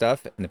 whatever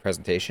stuff in the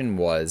presentation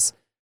was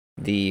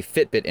the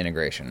Fitbit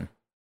integration.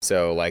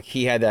 So like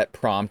he had that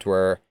prompt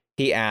where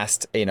he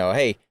asked,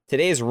 hey,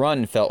 today's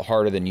run felt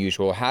harder than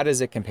usual. How does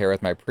it compare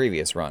with my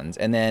previous runs?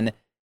 And then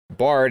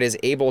Bard is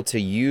able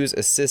to use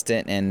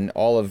Assistant and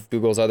all of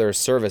Google's other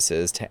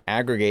services to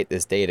aggregate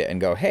this data and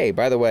go, hey,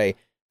 by the way,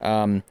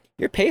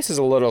 your pace is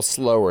a little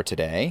slower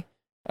today.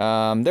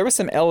 There was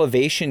some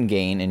elevation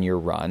gain in your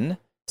run.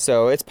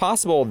 So it's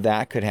possible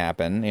that could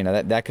happen,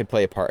 that could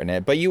play a part in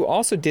it. But you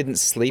also didn't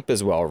sleep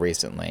as well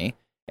recently.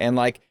 And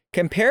like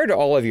compared to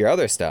all of your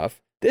other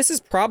stuff, this is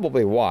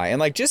probably why. And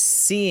like just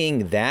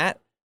seeing that,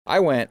 I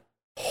went,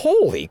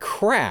 holy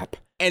crap.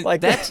 And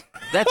like that's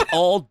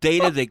all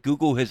data that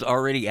Google has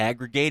already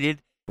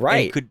aggregated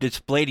right. and could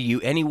display to you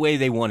any way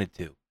they wanted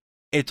to.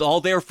 It's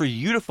all there for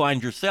you to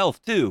find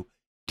yourself too.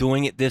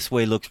 Doing it this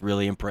way looks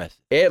really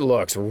impressive. It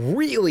looks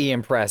really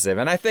impressive.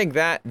 And I think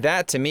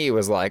that to me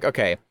was like,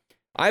 okay,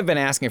 I've been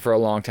asking for a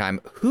long time,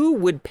 who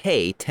would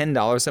pay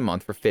 $10 a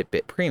month for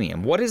Fitbit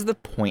Premium? What is the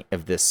point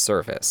of this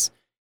service?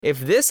 If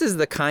this is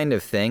the kind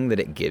of thing that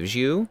it gives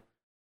you,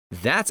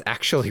 that's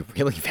actually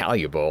really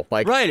valuable.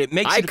 Like, right, it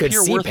makes it appear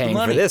see worth the paying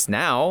money. for this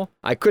now.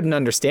 I couldn't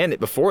understand it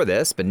before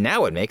this, but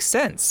now it makes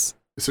sense.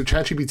 So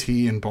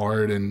ChatGPT and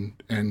Bard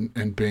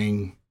and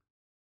Bing,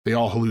 they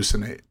all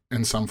hallucinate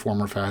in some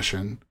form or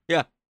fashion.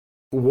 Yeah.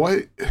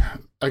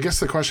 I guess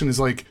the question is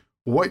like,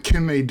 what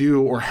can they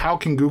do, or how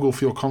can Google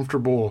feel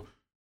comfortable?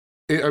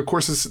 Of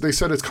course, they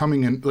said it's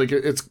coming in, like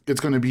it's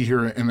going to be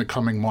here in the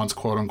coming months,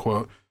 quote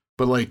unquote.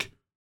 But like,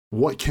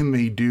 what can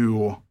they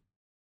do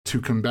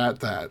to combat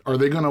that? Are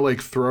they going to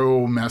like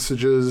throw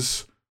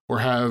messages or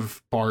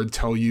have Bard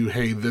tell you,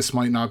 hey, this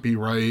might not be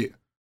right?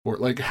 Or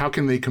like, how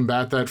can they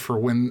combat that for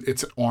when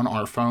it's on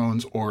our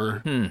phones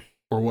or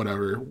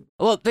whatever?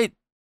 Well, they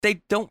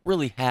don't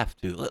really have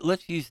to.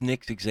 Let's use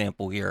Nick's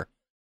example here.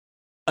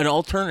 An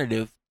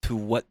alternative to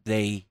what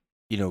they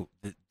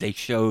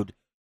showed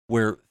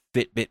where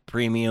Fitbit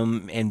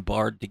Premium and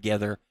Bard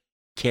together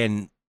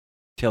can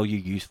tell you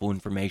useful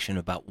information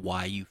about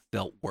why you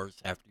felt worse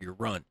after your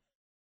run.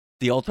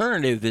 The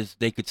alternative is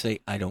they could say,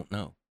 I don't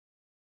know,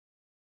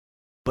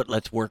 but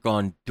let's work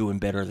on doing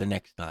better the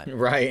next time.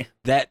 Right.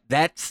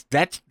 That's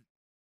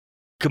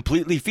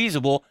completely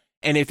feasible.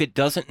 And if it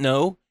doesn't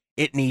know,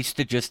 it needs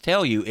to just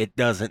tell you it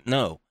doesn't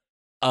know.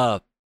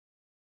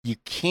 You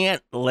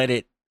can't let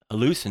it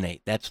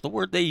hallucinate. That's the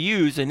word they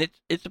use, and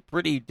it's a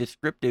pretty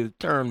descriptive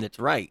term that's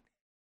right.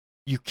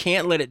 you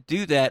can't let it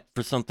do that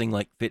for something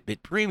like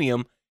Fitbit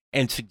Premium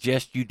and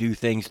suggest you do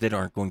things that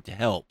aren't going to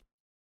help.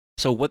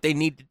 So what they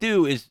need to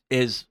do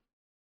is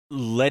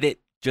let it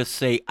just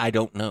say, I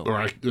don't know. Or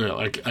I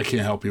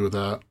can't help you with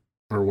that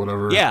or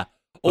whatever. Yeah.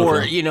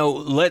 Or, Okay. you know,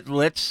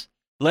 let's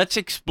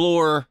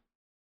explore,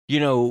 you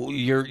know,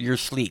 your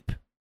sleep.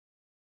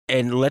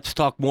 And let's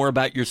talk more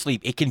about your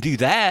sleep. It can do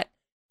that,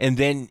 and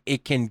then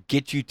it can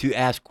get you to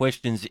ask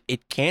questions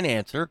it can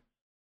answer.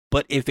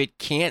 But if it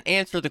can't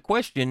answer the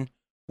question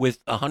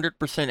with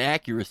 100%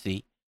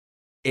 accuracy,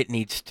 it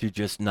needs to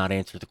just not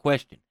answer the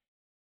question.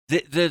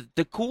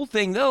 The cool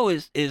thing, though,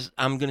 is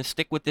I'm going to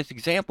stick with this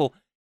example.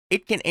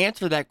 It can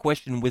answer that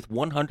question with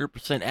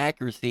 100%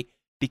 accuracy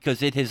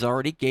because it has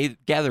already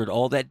gathered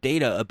all that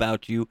data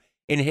about you,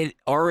 and it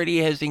already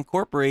has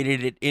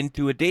incorporated it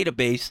into a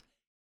database,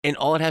 and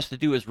all it has to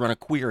do is run a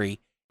query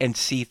and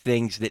see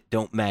things that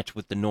don't match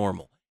with the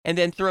normal, and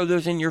then throw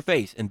those in your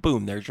face, and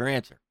boom, there's your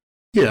answer.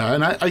 Yeah,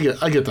 and I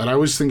get that. I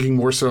was thinking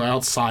more so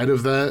outside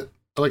of that.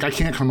 Like, I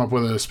can't come up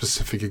with a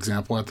specific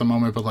example at the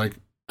moment, but like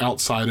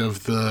outside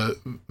of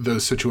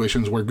those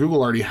situations where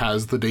Google already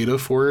has the data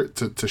for it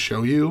to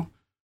show you,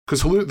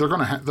 because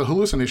the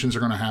hallucinations are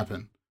gonna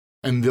happen,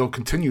 and they'll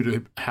continue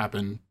to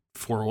happen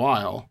for a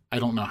while. I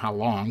don't know how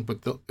long, but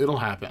it'll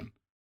happen.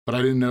 But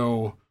I didn't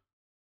know.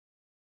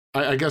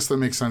 I guess that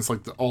makes sense.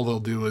 Like, all they'll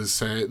do is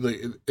say,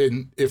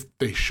 and if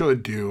they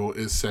should do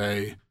is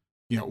say,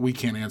 you know, we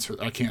can't answer.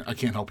 I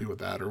can't help you with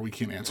that, or we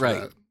can't answer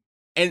Right. that.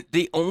 And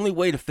the only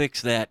way to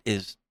fix that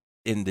is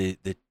in the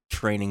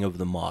training of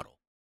the model.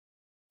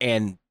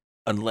 And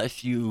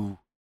unless you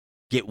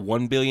get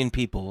 1 billion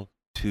people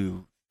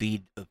to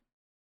feed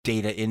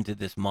data into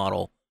this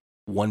model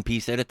one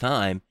piece at a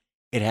time,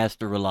 it has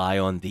to rely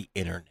on the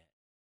internet.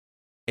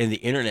 And the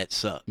internet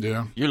sucks.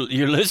 Yeah.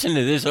 You're listening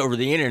to this over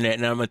the internet,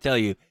 and I'm going to tell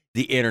you,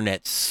 the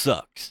internet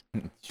sucks.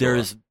 Sure.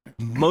 There's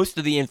most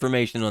of the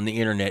information on the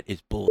internet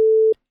is bull.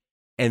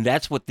 And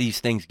that's what these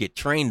things get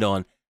trained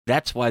on.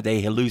 That's why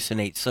they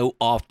hallucinate so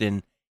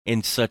often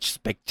in such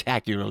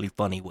spectacularly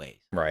funny ways.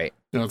 Right.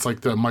 You know, it's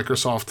like the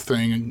Microsoft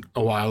thing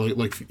a while,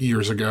 like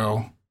years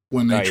ago,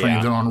 when they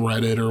trained it on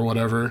Reddit or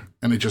whatever,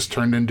 and it just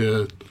turned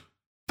into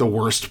the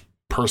worst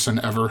person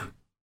ever.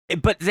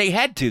 But they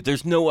had to.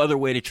 There's no other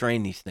way to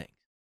train these things.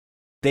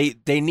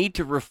 They need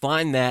to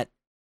refine that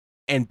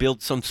and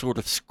build some sort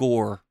of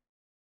score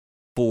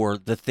for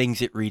the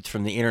things it reads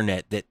from the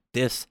internet, that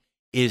this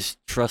is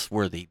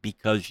trustworthy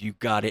because you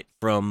got it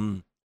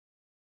from,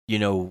 you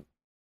know,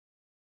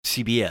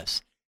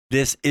 CBS.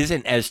 This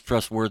isn't as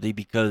trustworthy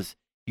because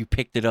you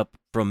picked it up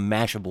from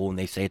Mashable and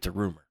they say it's a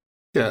rumor.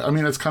 Yeah, I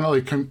mean, it's kind of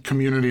like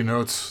community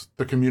notes,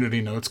 the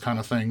community notes kind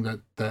of thing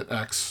that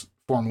X,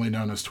 formerly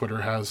known as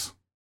Twitter, has.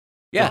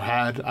 Yeah. Or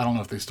had. I don't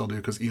know if they still do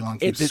because Elon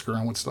keeps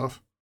screwing with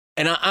stuff.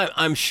 And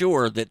I'm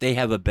sure that they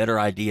have a better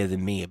idea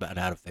than me about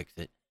how to fix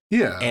it.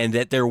 Yeah. And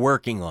that they're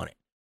working on it.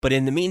 But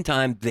in the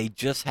meantime, they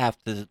just have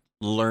to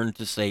learn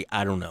to say,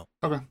 I don't know.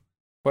 Okay.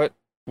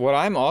 What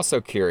I'm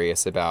also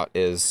curious about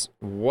is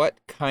what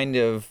kind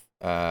of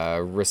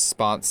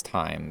response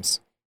times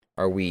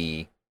are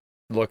we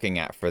looking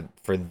at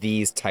for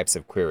these types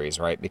of queries,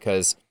 right?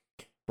 Because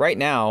right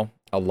now,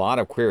 a lot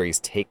of queries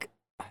take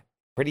a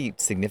pretty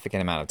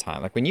significant amount of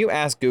time. Like when you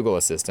ask Google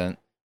Assistant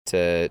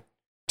to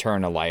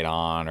turn a light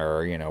on,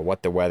 or, you know,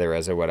 what the weather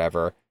is or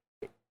whatever,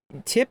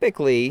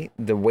 typically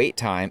the wait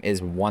time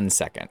is 1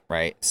 second,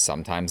 right?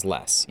 Sometimes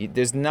less.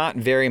 There's not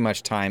very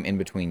much time in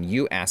between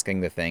you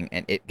asking the thing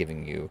and it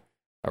giving you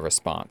a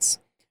response.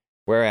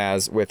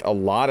 Whereas with a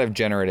lot of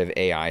generative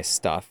AI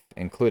stuff,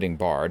 including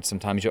Bard,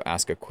 sometimes you'll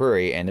ask a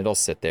query and it'll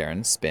sit there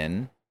and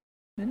spin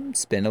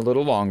a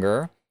little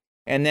longer.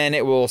 And then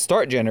it will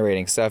start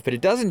generating stuff, but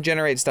it doesn't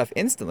generate stuff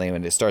instantly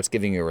when it starts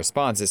giving you a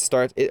response.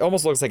 It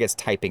almost looks like it's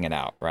typing it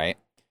out, right?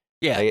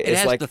 Yeah, Like, it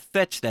has to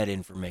fetch that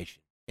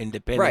information. And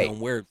depending on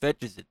where it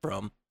fetches it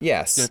from,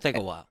 yes, it's going to take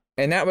a while.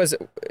 And that was,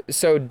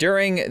 so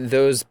during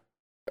those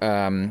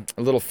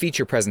little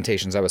feature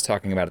presentations I was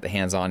talking about at the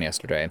Hands-On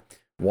yesterday,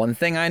 one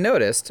thing I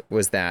noticed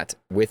was that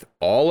with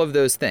all of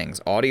those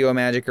things, Audio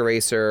Magic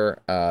Eraser,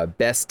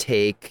 Best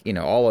Take, you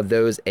know, all of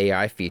those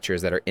AI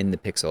features that are in the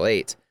Pixel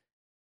 8,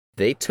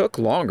 they took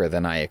longer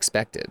than I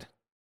expected.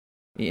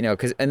 You know,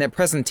 because in that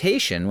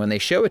presentation, when they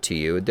show it to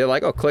you, they're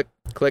like, oh, click,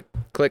 click,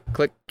 click,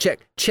 click,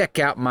 check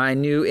out my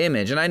new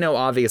image. And I know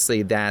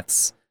obviously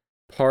that's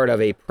part of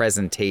a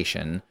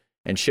presentation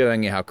and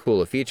showing you how cool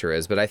a feature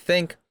is. But I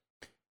think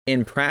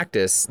in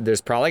practice,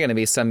 there's probably going to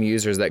be some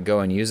users that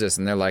go and use this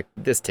and they're like,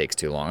 this takes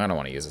too long. I don't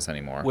want to use this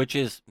anymore. Which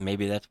is,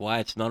 maybe that's why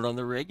it's not on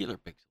the regular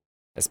Pixel.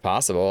 It's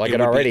possible. Like it would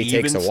be already takes a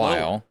even slower.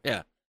 while.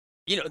 Yeah.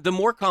 You know, the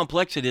more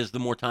complex it is, the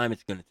more time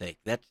it's going to take.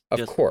 That's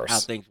just how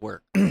things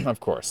work. Of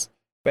course.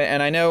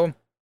 And I know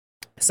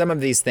some of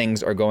these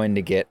things are going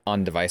to get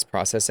on-device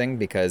processing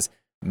because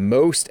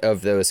most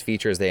of those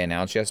features they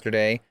announced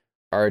yesterday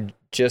is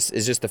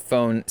just the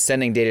phone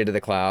sending data to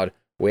the cloud,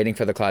 waiting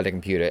for the cloud to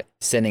compute it,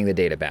 sending the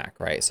data back,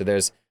 right? So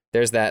there's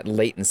that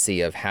latency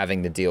of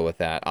having to deal with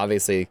that.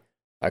 Obviously,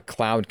 a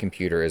cloud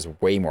computer is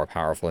way more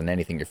powerful than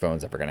anything your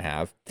phone's ever going to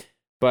have.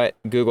 But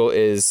Google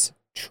is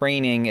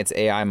training its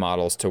AI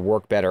models to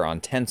work better on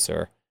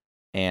Tensor.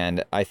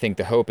 And I think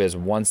the hope is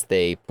once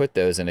they put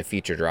those in a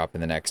feature drop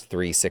in the next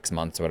 3-6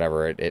 months,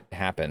 whatever it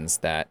happens,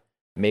 that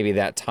maybe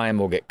that time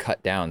will get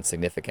cut down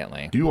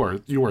significantly. You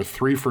are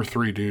 3 for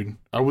 3, dude.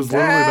 I was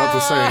literally about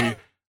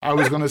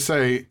to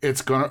say,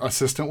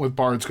 Assistant with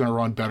Bard's gonna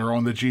run better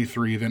on the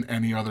G3 than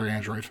any other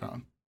Android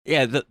phone.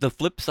 Yeah, the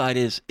flip side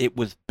is it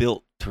was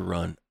built to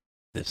run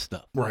this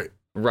stuff. Right.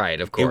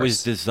 Right, of course. It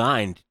was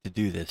designed to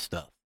do this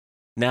stuff.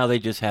 Now they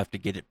just have to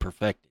get it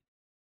perfected.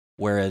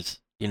 Whereas,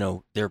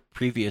 their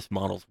previous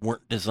models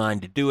weren't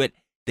designed to do it.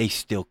 They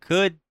still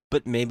could,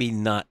 but maybe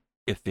not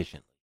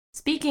efficiently.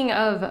 Speaking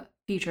of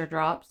feature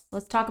drops,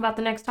 let's talk about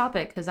the next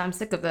topic because I'm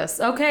sick of this.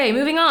 Okay,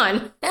 moving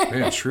on.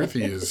 Man,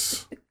 Shruti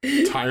is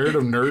tired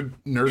of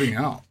nerding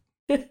out.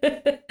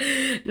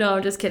 No,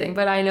 I'm just kidding.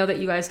 But I know that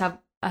you guys have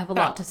a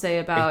lot to say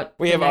about.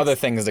 We have other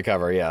things to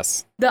cover.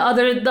 Yes. The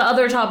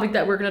other topic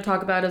that we're going to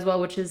talk about as well,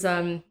 which is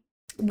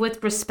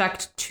with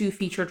respect to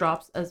feature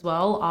drops as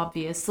well.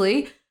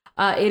 Obviously,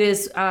 it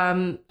is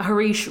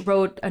Harish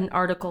wrote an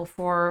article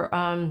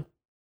for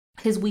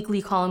his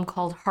weekly column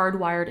called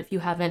Hardwired. If you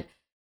haven't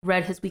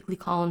read his weekly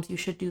columns, you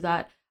should do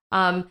that.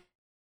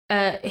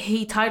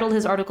 He titled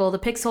his article,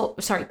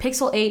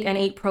 Pixel 8 and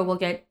 8 Pro will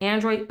get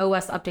Android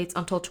OS updates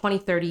until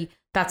 2030.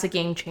 That's a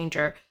game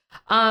changer.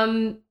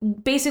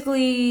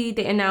 Basically,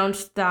 they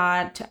announced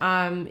that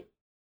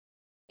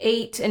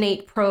 8 and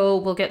 8 Pro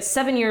will get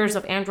 7 years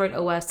of Android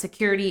OS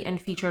security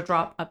and feature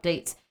drop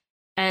updates.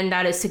 And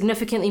that is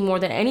significantly more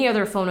than any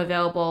other phone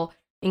available,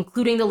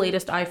 including the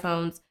latest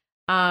iPhones.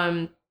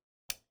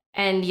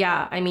 And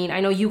yeah, I mean,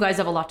 I know you guys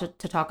have a lot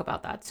to talk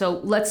about that.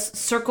 So let's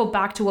circle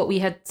back to what we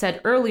had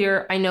said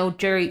earlier. I know,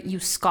 Jerry, you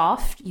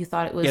scoffed. You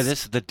thought it was... Yeah,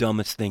 this is the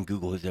dumbest thing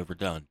Google has ever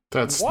done.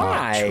 That's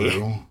Why? not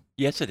true.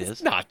 Yes, it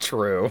is. Not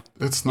true.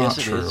 It's not Yes,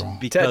 it true. is,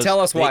 because Tell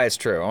us why it's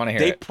true. I want to hear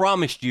They it.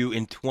 promised you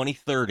in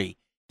 2030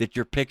 that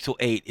your Pixel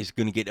 8 is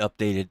going to get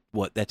updated.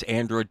 That's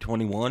Android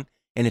 21,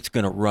 and it's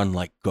going to run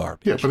like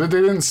garbage. Yeah, but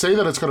they didn't say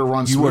that it's going to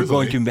run You smoothly.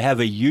 are going to have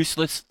a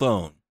useless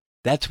phone.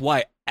 That's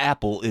why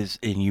Apple is,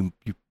 and you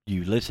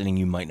listening,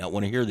 you might not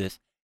want to hear this.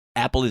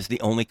 Apple is the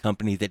only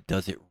company that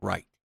does it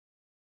right.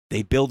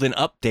 They build an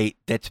update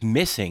that's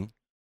missing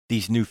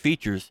these new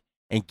features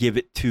and give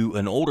it to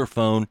an older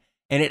phone,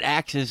 and it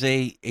acts as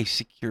a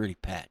security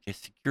patch, a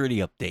security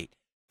update,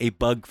 a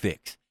bug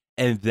fix.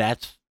 And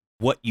that's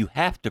what you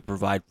have to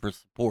provide for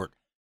support.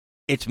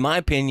 It's my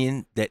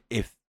opinion that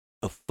if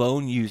a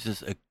phone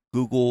uses a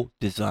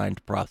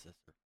Google-designed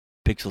processor,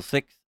 Pixel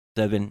 6,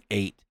 7,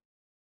 8,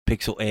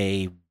 Pixel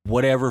A,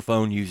 whatever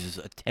phone uses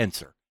a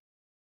Tensor,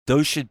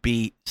 those should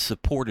be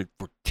supported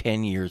for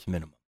 10 years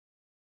minimum.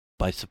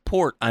 By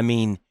support, I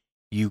mean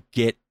you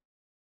get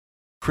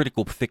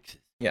critical fixes.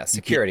 Yeah,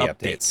 security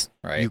updates,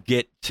 right? You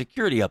get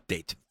security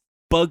updates,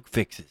 bug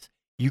fixes.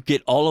 You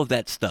get all of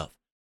that stuff.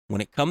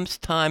 When it comes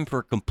time for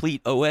a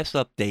complete OS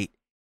update,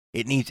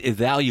 it needs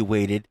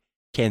evaluated.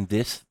 Can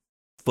this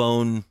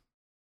phone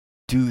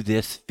do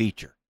this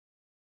feature?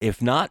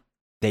 If not,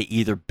 they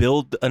either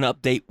build an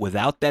update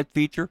without that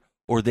feature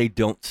or they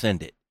don't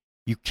send it.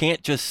 You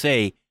can't just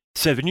say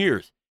 7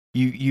 years.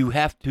 You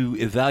have to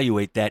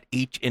evaluate that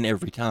each and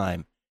every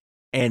time.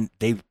 And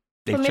they've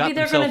But maybe shot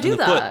they're going themselves to in do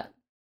the foot. that.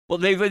 Well,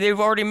 they've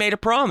already made a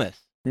promise.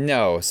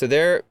 No, so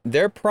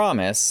their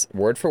promise,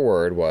 word for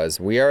word, was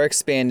we are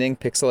expanding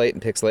Pixel 8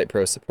 and Pixel 8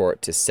 Pro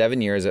support to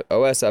 7 years of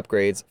OS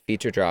upgrades,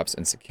 feature drops,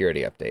 and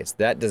security updates.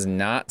 That does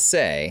not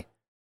say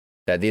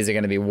that these are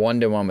going to be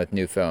one-to-one with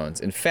new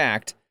phones. In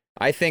fact,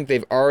 I think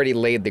they've already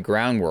laid the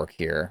groundwork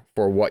here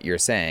for what you're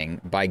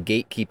saying by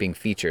gatekeeping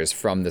features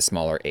from the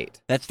smaller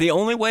 8. That's the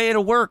only way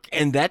it'll work,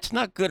 and that's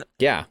not good.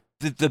 Yeah.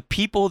 The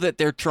people that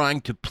they're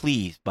trying to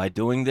please by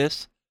doing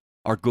this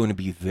are going to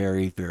be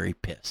very, very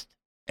pissed.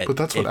 But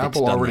that's what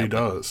Apple already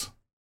does.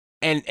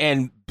 And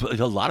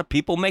a lot of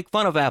people make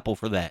fun of Apple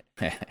for that.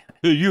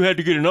 You had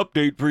to get an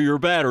update for your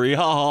battery.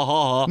 Ha ha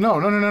ha ha.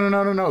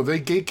 No. They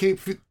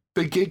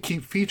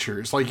gatekeep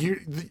features. Like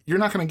you're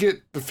not going to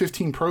get the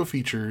 15 Pro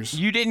features.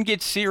 You didn't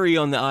get Siri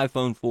on the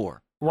iPhone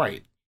 4.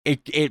 Right.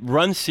 It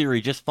runs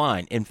Siri just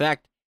fine. In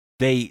fact,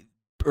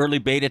 early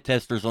beta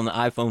testers on the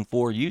iPhone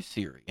 4 use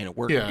Siri, and it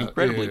worked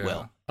incredibly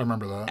well. I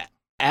remember that.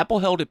 Apple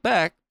held it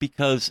back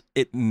because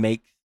it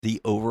makes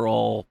the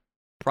overall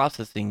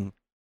processing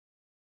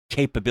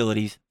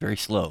capabilities very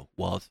slow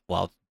while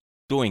it's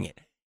doing it.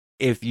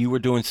 If you were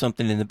doing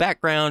something in the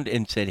background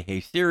and said,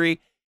 "Hey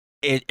Siri,"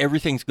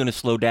 everything's going to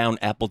slow down.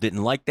 Apple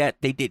didn't like that.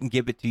 They didn't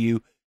give it to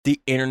you.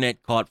 The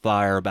internet caught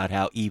fire about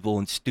how evil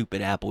and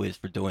stupid Apple is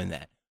for doing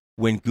that.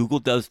 When Google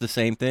does the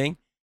same thing,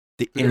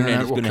 the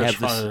internet is going to have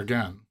fire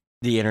again.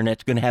 The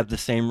internet's going to have the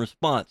same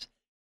response.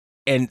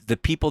 And the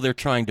people they're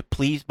trying to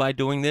please by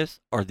doing this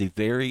are the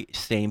very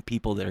same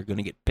people that are going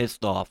to get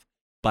pissed off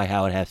by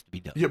how it has to be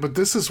done. Yeah, but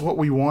this is what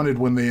we wanted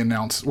when they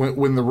announced,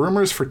 when the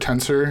rumors for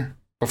Tensor,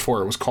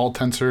 before it was called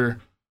Tensor,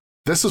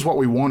 this is what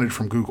we wanted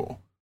from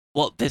Google.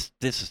 Well, this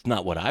is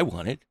not what I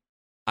wanted.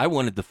 I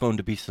wanted the phone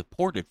to be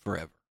supported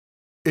forever.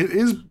 It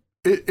is,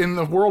 in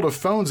the world of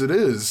phones, it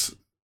is.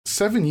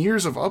 7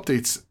 years of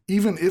updates,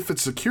 even if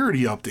it's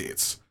security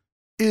updates,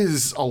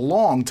 is a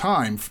long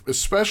time,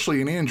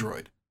 especially in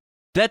Android.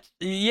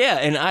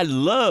 And I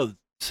love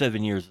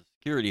 7 years of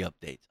security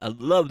updates. I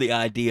love the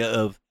idea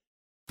of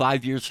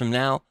 5 years from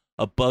now,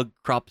 a bug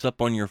crops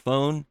up on your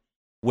phone,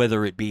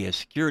 whether it be a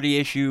security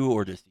issue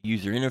or just a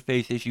user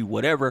interface issue,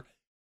 whatever.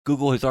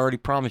 Google has already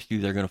promised you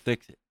they're going to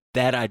fix it.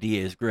 That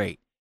idea is great.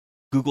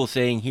 Google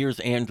saying, here's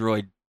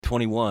Android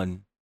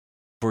 21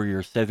 for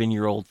your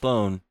 7-year-old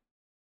phone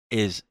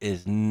is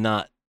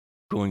not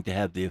going to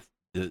have the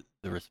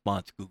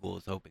response Google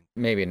is hoping.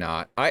 Maybe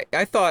not.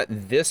 I thought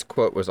this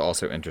quote was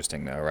also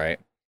interesting, though, right?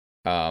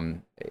 I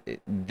don't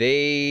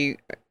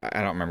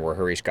remember where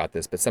Harish got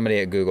this, but somebody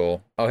at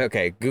Google,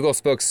 Google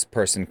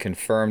spokesperson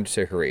confirmed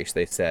to Harish,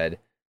 they said,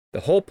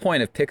 the whole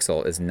point of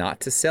Pixel is not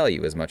to sell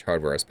you as much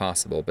hardware as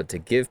possible, but to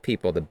give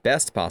people the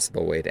best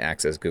possible way to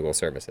access Google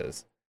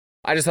services.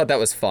 I just thought that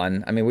was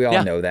fun. I mean, we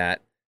all know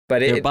that. But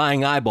they're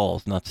buying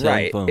eyeballs, not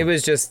selling phones. It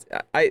was just,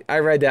 I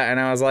read that and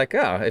I was like,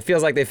 oh, it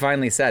feels like they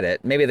finally said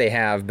it. Maybe they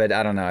have, but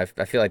I don't know.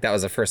 I feel like that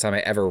was the first time I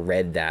ever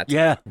read that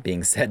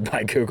being said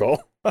by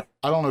Google. I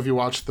don't know if you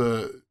watched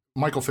the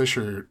Michael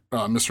Fisher,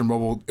 Mr.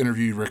 Mobile,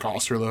 interviewed Rick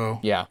Osterloh.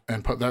 Yeah.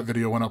 And that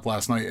video went up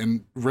last night,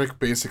 and Rick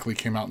basically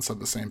came out and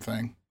said the same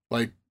thing.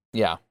 Like,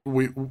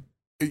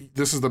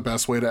 this is the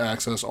best way to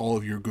access all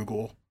of your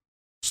Google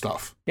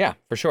stuff. Yeah,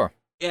 for sure.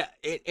 Yeah,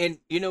 and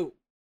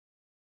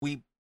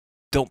we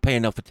don't pay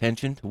enough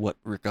attention to what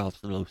Rick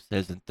Osterloh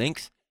says and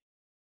thinks.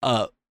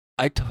 I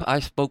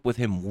spoke with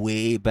him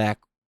way back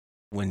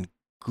when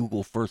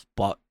Google first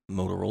bought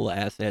Motorola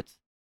assets.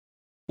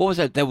 What was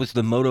that? That was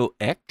the Moto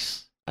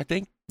X, I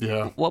think.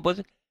 Yeah. What was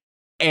it?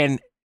 And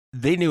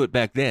they knew it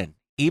back then.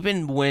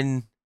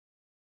 Even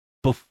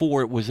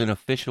before it was an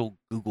official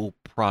Google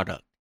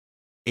product,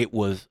 it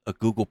was a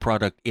Google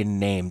product in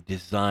name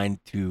designed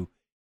to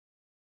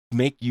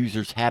make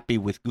users happy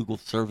with Google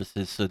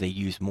services so they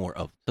use more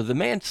of it. So the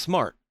man's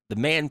smart. The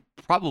man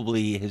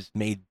probably has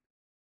made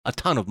a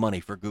ton of money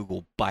for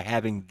Google by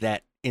having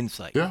that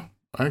insight. Yeah,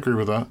 I agree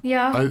with that.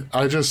 Yeah.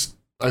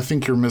 I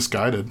think you're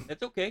misguided.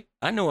 That's okay.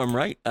 I know I'm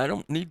right. I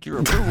don't need your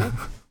approval.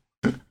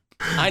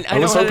 I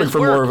was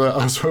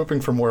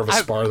hoping for more of a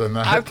spar than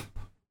that.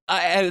 I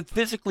have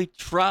physically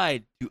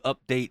tried to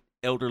update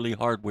elderly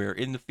hardware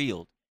in the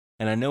field,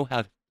 and I know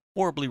how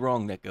horribly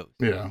wrong that goes.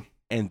 Yeah.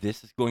 And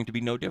this is going to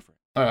be no different.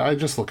 I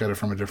just look at it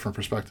from a different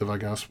perspective, I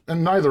guess.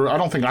 And I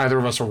don't think either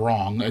of us are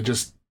wrong.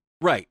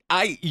 Right.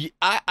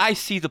 I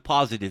see the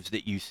positives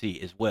that you see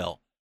as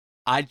well.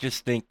 I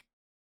just think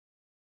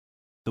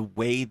the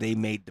way they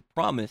made the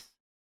promise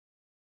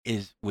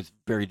was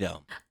very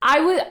dumb.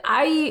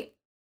 I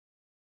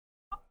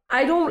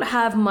don't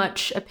have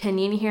much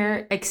opinion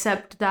here,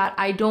 except that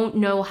I don't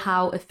know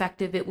how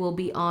effective it will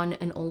be on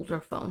an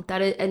older phone.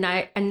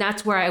 And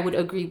that's where I would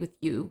agree with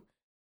you,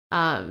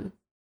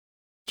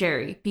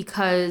 Jerry,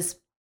 because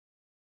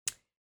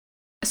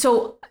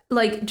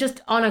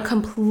just on a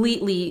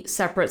completely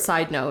separate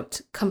side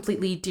note,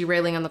 completely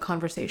derailing on the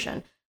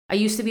conversation. I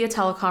used to be a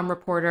telecom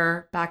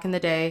reporter back in the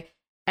day,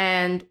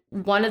 and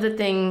one of the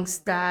things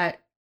that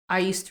I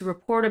used to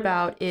report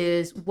about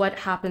is what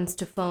happens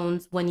to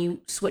phones when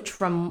you switch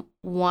from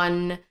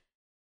one,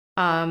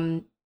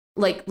 when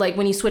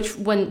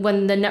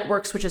the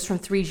network switches from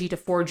 3G to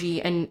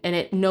 4G and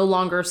it no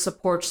longer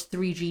supports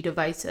 3G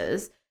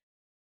devices.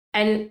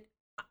 And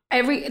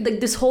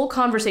this whole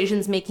conversation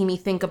is making me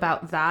think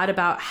about that,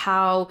 about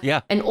how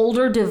an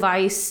older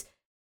device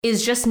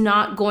is just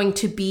not going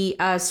to be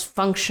as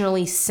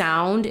functionally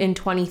sound in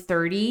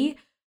 2030,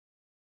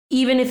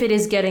 even if it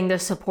is getting the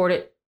support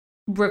it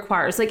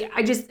requires.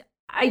 I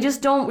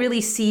just don't really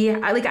see,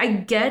 I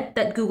get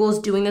that Google's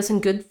doing this in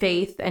good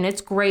faith, and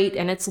it's great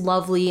and it's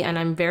lovely, and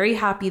I'm very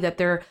happy that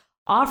they're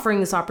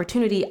offering this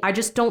opportunity. I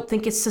just don't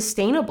think it's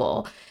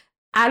sustainable.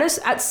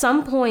 At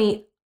some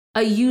point,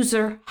 a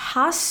user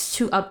has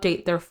to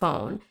update their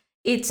phone.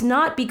 It's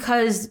not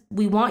because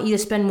we want you to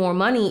spend more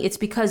money. It's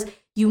because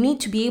you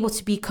need to be able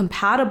to be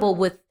compatible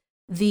with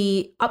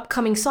the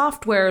upcoming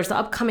softwares, the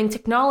upcoming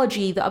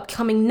technology, the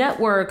upcoming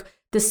network,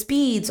 the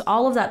speeds,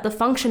 all of that. The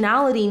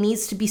functionality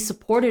needs to be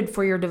supported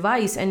for your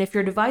device. And if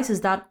your device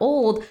is that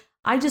old,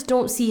 I just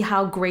don't see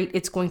how great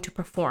it's going to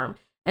perform.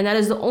 And that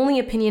is the only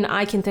opinion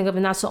I can think of.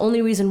 And that's the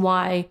only reason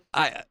why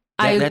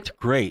that's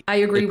great. I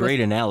agree.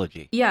 Great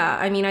analogy. Yeah.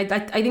 I mean, I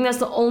think that's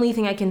the only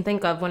thing I can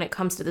think of when it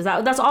comes to this.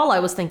 That's all I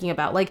was thinking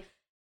about.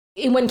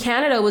 When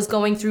Canada was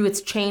going through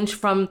its change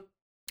from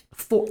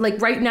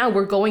right now,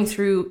 we're going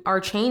through our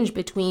change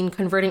between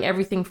converting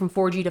everything from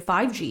 4G to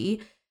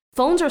 5G.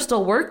 Phones are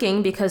still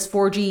working because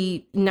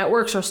 4G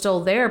networks are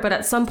still there, but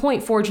at some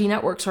point 4G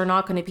networks are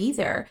not going to be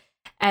there.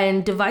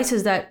 And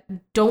devices that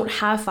don't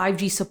have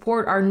 5G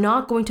support are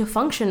not going to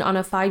function on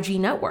a 5G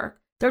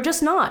network. They're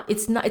just not.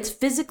 It's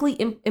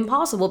physically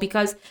impossible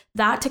because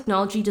that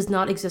technology does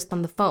not exist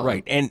on the phone.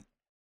 Right. And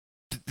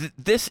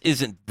this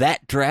isn't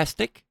that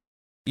drastic.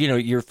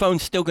 Your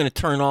phone's still going to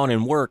turn on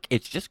and work.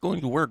 It's just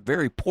going to work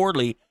very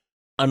poorly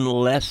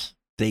unless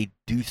they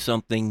do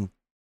something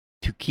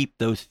to keep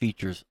those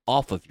features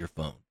off of your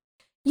phone.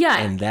 Yeah.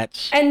 And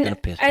that's going to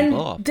piss people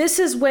off. This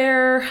is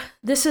where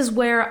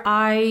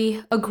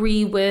I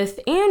agree with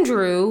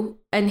Andrew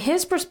and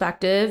his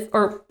perspective,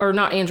 or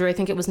not Andrew, I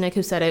think it was Nick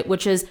who said it,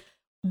 which is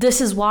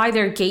this is why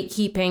they're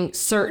gatekeeping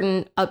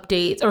certain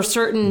updates or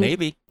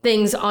certain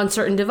things on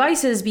certain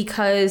devices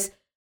because,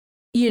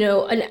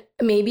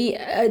 maybe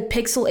a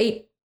Pixel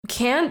 8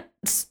 can't,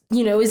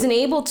 isn't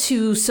able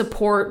to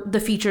support the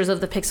features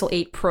of the Pixel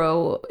 8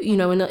 Pro,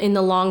 in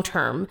the long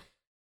term.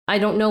 I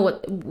don't know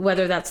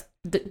whether that's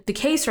the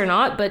case or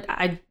not, but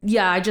I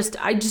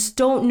just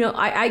don't know.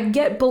 I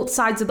get both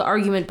sides of the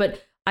argument,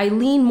 but I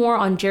lean more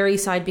on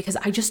Jerry's side because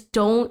I just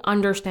don't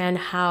understand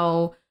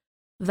how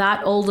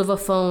that old of a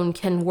phone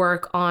can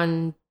work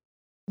on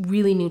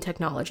really new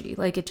technology.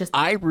 Like it just.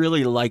 I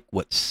really like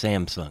what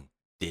Samsung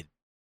did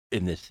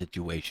in this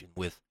situation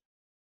with,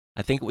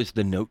 I think it was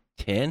the Note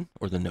 10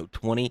 or the Note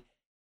 20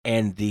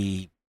 and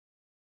the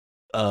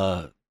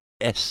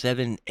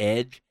S7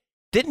 Edge.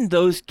 Didn't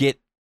those get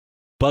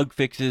bug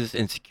fixes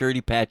and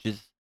security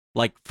patches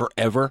like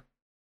forever?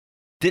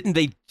 Didn't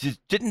the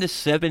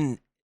S7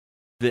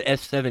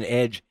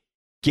 Edge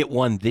get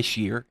one this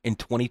year in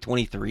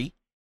 2023?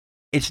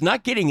 It's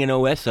not getting an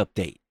OS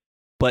update,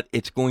 but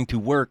it's going to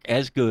work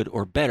as good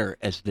or better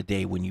as the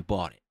day when you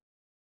bought it.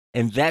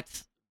 And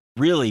that's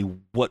really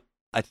what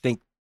I think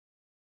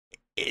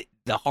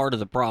the heart of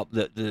the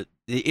problem, the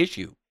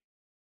issue.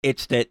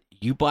 It's that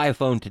you buy a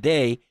phone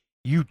today,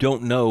 you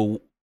don't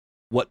know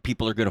what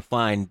people are going to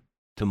find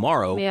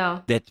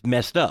tomorrow that's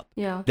messed up.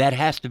 Yeah. That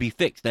has to be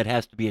fixed. That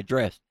has to be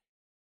addressed.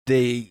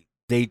 They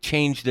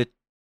changed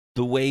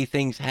the way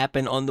things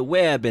happen on the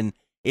web, and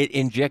it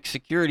injects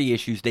security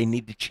issues. They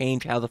need to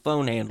change how the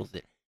phone handles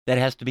it. That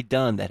has to be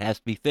done. That has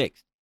to be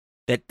fixed.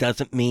 That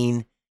doesn't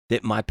mean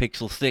that my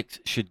Pixel 6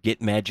 should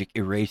get Magic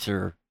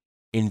Eraser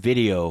in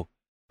video,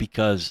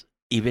 because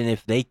even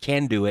if they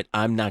can do it,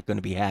 I'm not going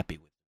to be happy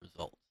with the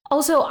results.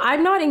 Also,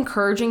 I'm not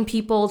encouraging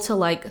people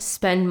to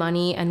spend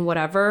money and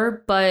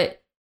whatever,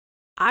 but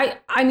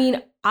I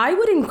mean, I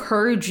would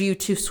encourage you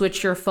to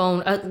switch your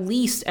phone at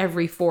least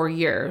every 4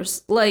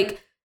 years.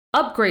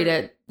 Upgrade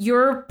it.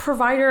 Your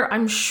provider,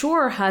 I'm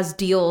sure, has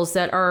deals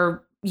that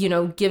are,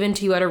 given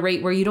to you at a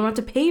rate where you don't have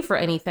to pay for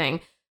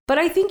anything. But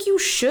I think you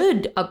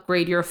should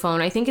upgrade your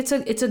phone. I think it's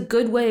a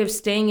good way of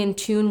staying in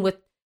tune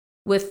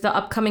with the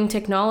upcoming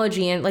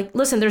technology. And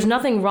listen, there's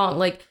nothing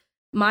wrong.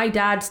 My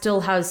dad still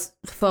has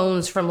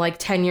phones from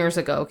 10 years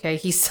ago, okay?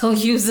 He still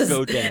uses...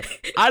 Go dad.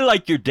 I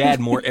like your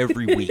dad more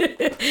every week.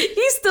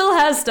 He still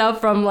has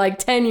stuff from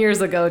 10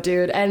 years ago,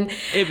 dude. And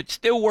if it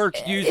still works,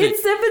 use it.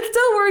 If it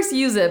still works,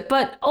 use it.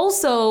 But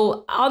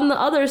also, on the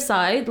other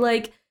side,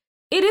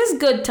 it is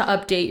good to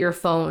update your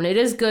phone. It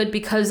is good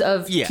because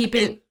of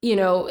keeping,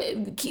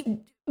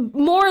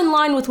 more in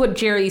line with what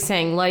Jerry's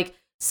saying,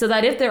 so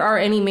that if there are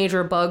any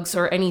major bugs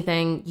or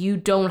anything, you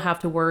don't have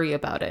to worry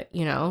about it,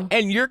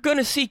 And you're going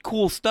to see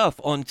cool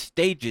stuff on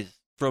stages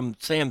from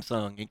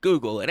Samsung and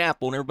Google and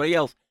Apple and everybody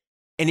else.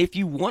 And if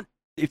you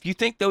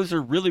think those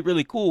are really,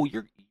 really cool,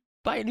 you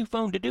buy a new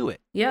phone to do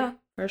it. Yeah,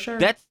 for sure.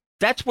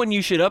 That's when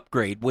you should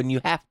upgrade, when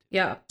you have to.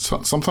 Yeah.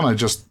 So, something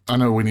I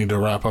know we need to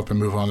wrap up and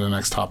move on to the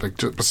next topic,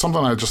 but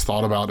something I just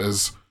thought about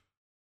is,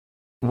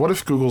 what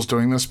if Google's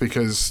doing this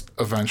because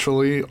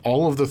eventually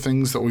all of the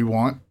things that we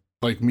want,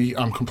 me,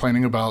 I'm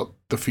complaining about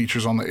the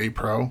features on the 8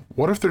 Pro.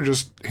 What if they're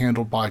just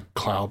handled by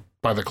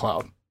the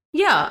cloud?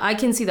 Yeah, I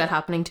can see that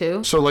happening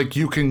too. So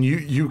you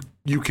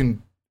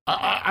can.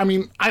 I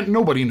mean,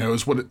 nobody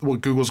knows what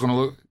Google's going to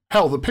look.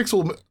 Hell, the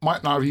Pixel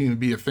might not even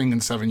be a thing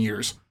in 7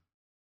 years.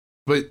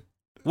 But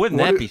wouldn't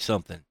that be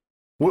something?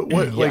 What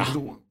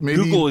maybe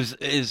Google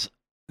is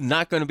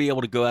not going to be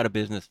able to go out of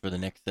business for the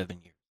next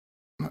 7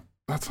 years.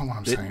 That's not what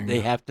I'm saying.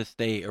 They have to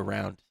stay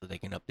around so they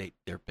can update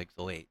their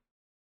Pixel 8.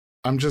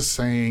 I'm just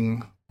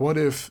saying, what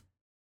if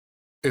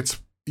it's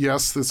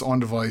on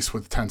device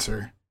with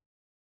Tensor,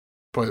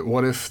 but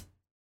what if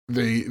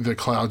the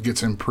cloud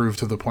gets improved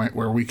to the point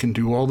where we can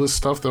do all this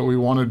stuff that we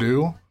want to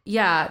do?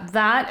 Yeah,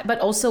 that, but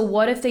also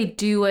what if they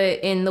do it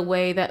in the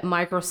way that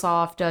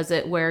Microsoft does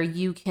it, where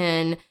you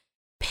can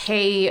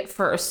pay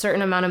for a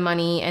certain amount of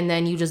money and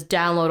then you just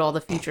download all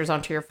the features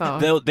onto your phone?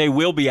 They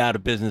will be out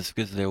of business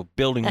because their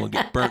building will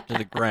get burnt to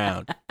the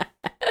ground.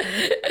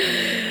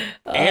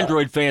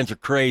 Android fans are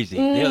crazy.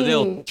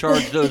 They'll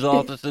charge those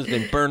offices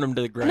and burn them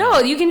to the ground. No,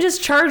 you can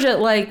just charge it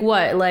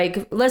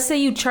let's say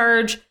you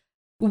charge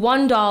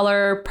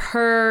 $1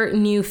 per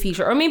new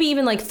feature, or maybe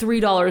even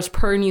 $3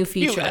 per new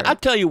feature. I'll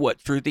tell you what,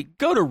 Truthy,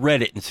 go to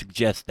Reddit and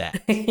suggest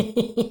that.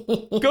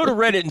 Go to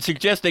Reddit and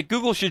suggest that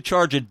Google should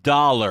charge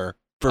 $1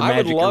 for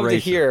Magic Eraser. I would love to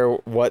hear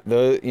what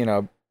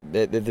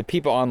the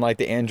people on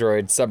the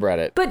Android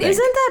subreddit But think.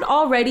 Isn't that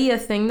already a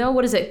thing though?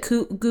 What is it?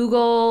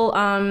 Google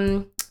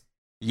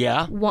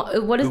Yeah.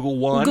 What is Google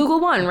One? Google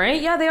One,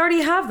 right? Yeah, they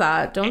already have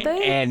that, don't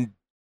they? And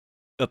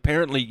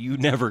apparently you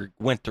never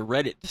went to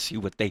Reddit to see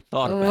what they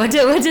thought about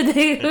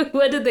it.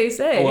 What did they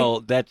say?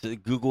 Well, that's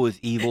Google is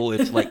evil.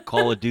 It's like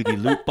Call of Duty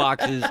loot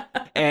boxes,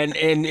 and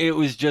it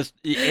was just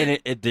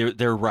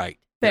they're right.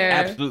 You're Fair.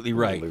 absolutely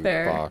right. Loot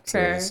Fair,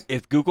 boxes.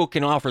 If Google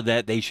can offer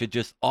that, they should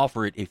just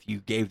offer it if you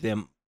gave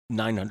them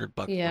 $900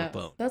 for a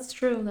phone. That's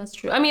true. That's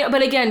true. I mean,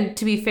 but again,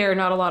 to be fair,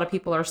 not a lot of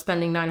people are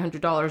spending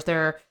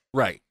 $900.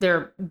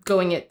 They're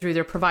going it through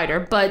their provider.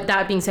 But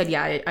that being said,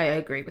 yeah, I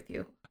agree with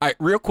you. All right,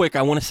 real quick,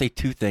 I want to say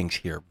two things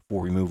here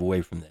before we move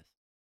away from this.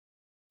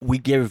 We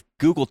give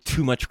Google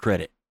too much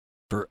credit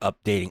for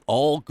updating.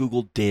 All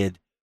Google did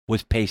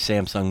was pay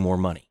Samsung more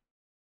money.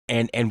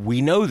 And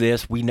we know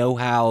this. We know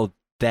how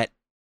that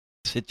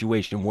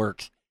situation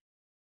works.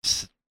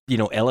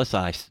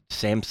 LSI,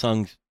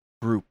 Samsung's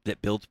group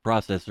that builds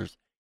processors,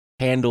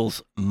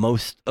 handles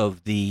most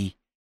of the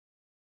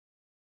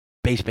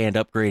baseband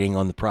upgrading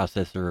on the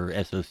processor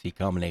or SoC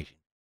combination.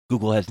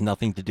 Google has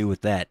nothing to do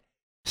with that.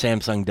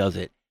 Samsung does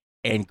it,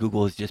 and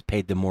Google has just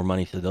paid them more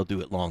money, so they'll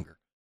do it longer,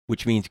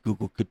 which means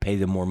Google could pay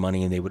them more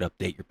money and they would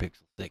update your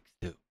Pixel 6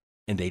 too,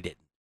 and they didn't.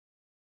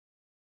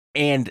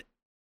 And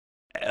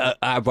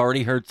I've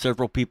already heard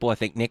several people, I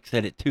think Nick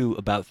said it too,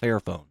 about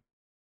Fairphone.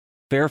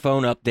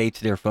 Fairphone updates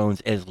their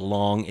phones as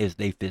long as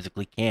they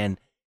physically can,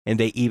 and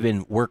they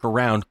even work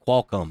around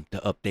Qualcomm to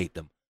update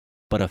them.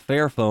 But a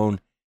Fairphone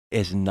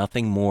is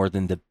nothing more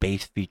than the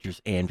base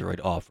features Android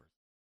offers.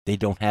 They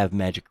don't have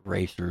magic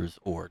erasers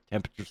or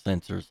temperature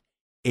sensors.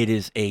 It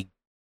is a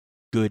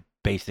good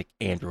basic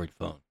Android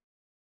phone.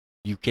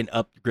 You can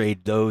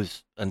upgrade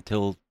those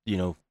until,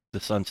 the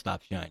sun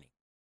stops shining,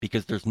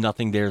 because there's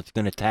nothing there that's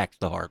going to tax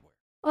the hardware.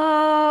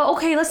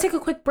 Okay, let's take a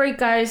quick break,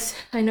 guys.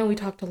 I know we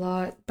talked a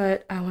lot,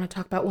 but I want to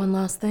talk about one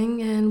last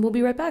thing, and we'll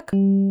be right back.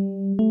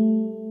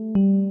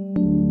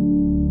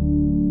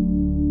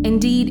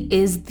 Indeed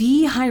is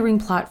the hiring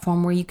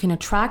platform where you can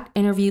attract,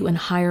 interview, and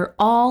hire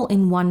all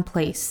in one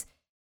place.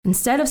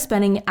 Instead of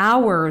spending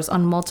hours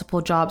on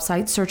multiple job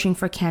sites searching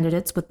for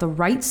candidates with the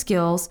right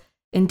skills,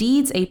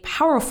 Indeed's a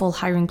powerful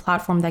hiring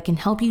platform that can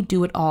help you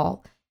do it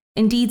all.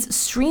 Indeed's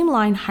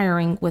streamline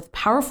hiring with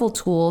powerful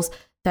tools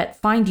that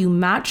find you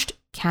matched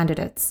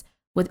candidates.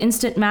 With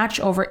Instant Match,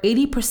 over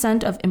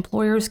 80% of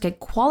employers get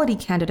quality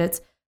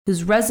candidates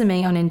whose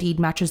resume on Indeed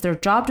matches their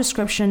job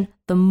description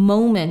the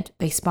moment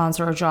they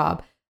sponsor a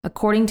job,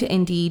 according to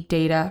Indeed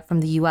data from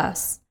the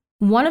US.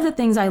 One of the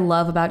things I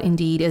love about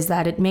Indeed is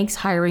that it makes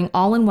hiring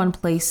all in one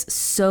place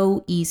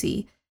so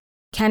easy.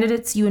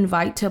 Candidates you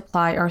invite to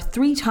apply are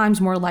 3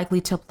 times more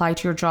likely to apply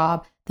to your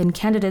job than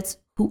candidates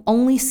who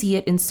only see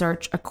it in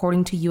search,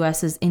 according to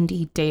US's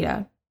Indeed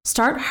data.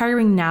 Start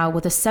hiring now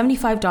with a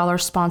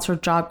 $75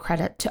 sponsored job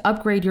credit to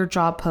upgrade your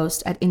job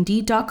post at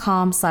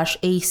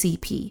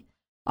Indeed.com/ACP.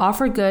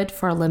 Offer good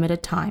for a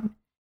limited time.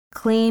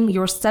 Claim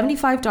your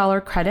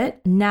 $75 credit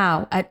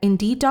now at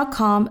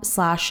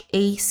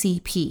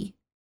Indeed.com/ACP.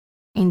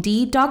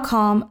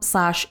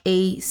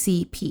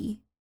 Indeed.com/ACP.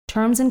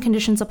 Terms and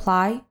conditions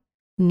apply.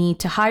 Need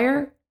to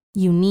hire?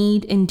 You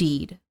need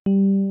Indeed.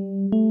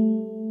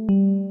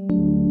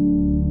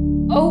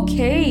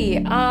 Okay,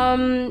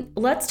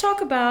 let's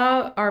talk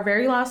about our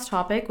very last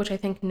topic, which I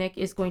think Nick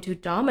is going to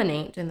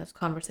dominate in this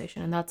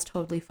conversation, and that's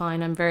totally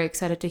fine. I'm very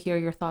excited to hear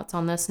your thoughts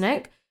on this,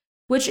 Nick,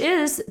 which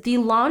is the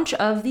launch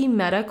of the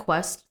Meta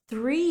Quest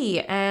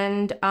 3.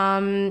 And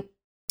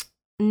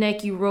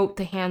Nick, you wrote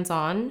the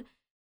hands-on.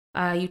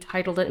 You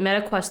titled it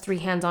Meta Quest 3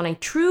 Hands-on, a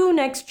true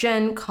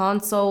next-gen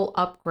console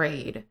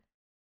upgrade.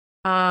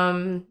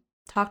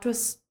 Talk to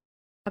us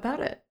about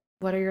it.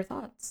 What are your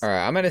thoughts? All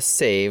right, I'm going to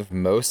save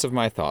most of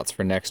my thoughts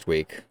for next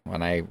week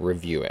when I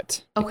review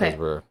it. Okay. Because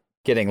we're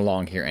getting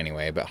long here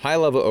anyway, but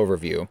high-level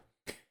overview.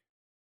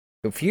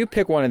 If you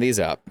pick one of these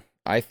up,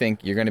 I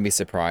think you're going to be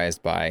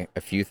surprised by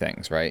a few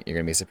things, right? You're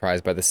going to be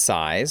surprised by the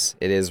size.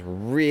 It is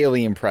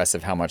really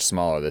impressive how much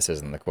smaller this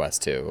is than the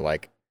Quest 2.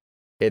 Like,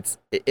 it's,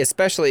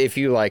 especially if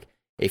you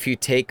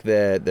take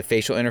the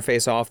facial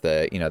interface off,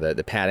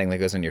 the padding that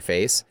goes on your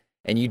face,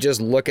 and you just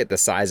look at the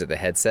size of the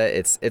headset,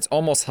 it's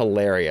almost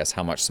hilarious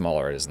how much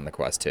smaller it is than the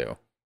Quest 2.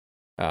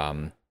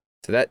 So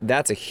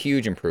that's a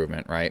huge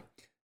improvement, right?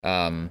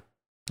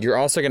 You're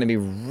also going to be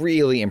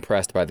really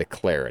impressed by the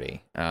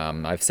clarity.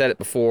 I've said it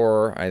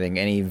before. I think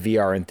any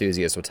VR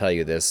enthusiast will tell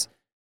you this.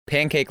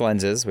 Pancake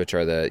lenses, which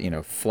are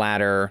the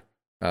flatter,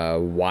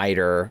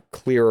 wider,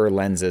 clearer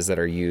lenses that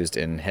are used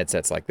in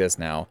headsets like this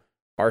now,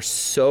 are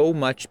so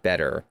much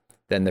better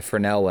than the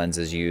Fresnel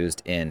lenses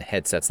used in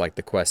headsets like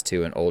the Quest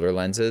 2 and older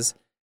lenses.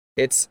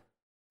 It's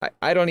like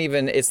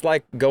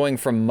going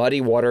from muddy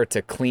water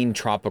to clean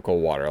tropical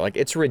water. Like,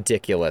 it's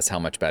ridiculous how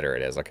much better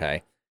it is,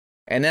 okay?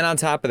 And then on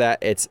top of that,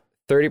 it's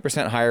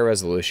 30% higher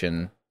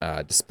resolution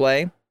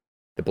display.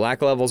 The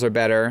black levels are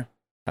better.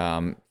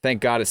 Thank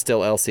God it's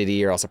still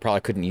LCD, or else I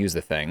probably couldn't use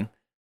the thing.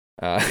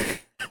 And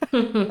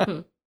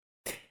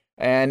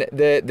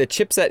the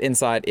chipset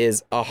inside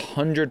is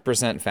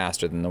 100%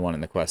 faster than the one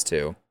in the Quest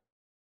 2.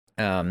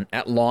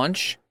 At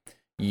launch,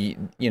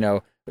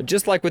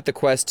 just like with the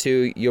Quest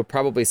 2, you'll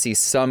probably see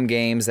some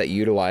games that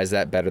utilize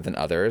that better than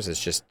others.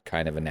 It's just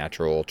kind of a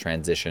natural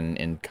transition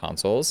in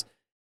consoles.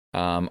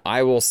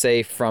 I will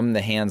say from the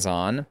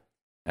hands-on,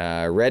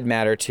 Red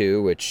Matter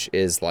 2, which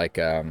is like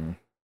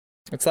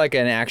it's like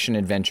an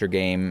action-adventure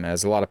game.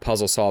 There's a lot of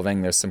puzzle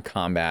solving. There's some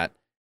combat.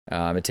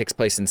 It takes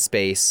place in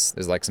space.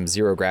 There's like some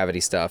zero gravity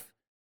stuff.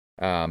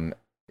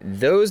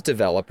 Those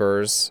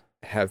developers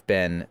have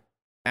been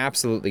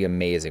absolutely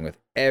amazing with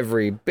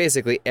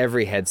basically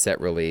every headset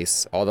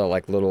release, all the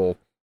like little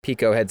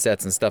Pico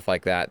headsets and stuff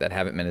like that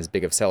haven't been as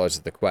big of sellers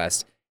as the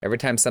Quest. Every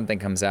time something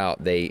comes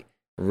out, they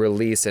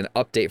release an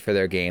update for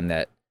their game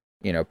that,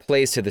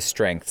 plays to the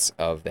strengths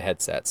of the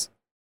headsets.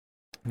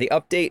 The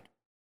update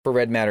for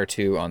Red Matter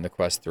 2 on the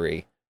Quest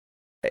 3,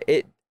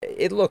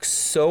 it looks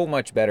so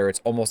much better,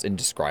 it's almost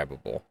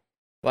indescribable.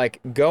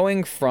 Like,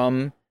 going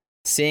from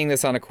seeing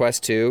this on a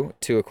Quest 2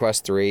 to a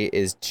Quest 3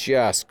 is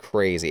just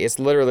crazy. It's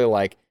literally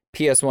like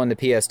PS1 to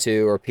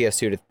PS2 or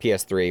PS2 to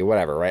PS3,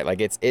 whatever, right?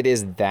 Like, it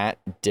is that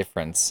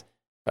difference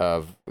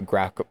of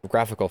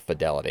graphical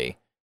fidelity.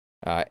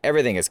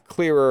 Everything is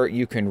clearer.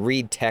 You can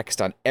read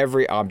text on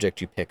every object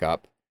you pick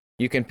up.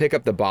 You can pick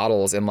up the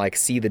bottles and like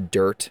see the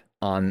dirt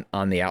on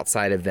the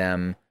outside of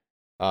them.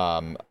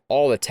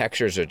 All the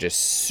textures are just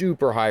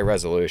super high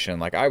resolution.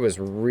 Like, I was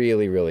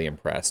really, really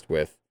impressed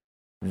with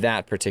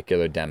that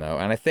particular demo.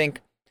 And I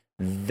think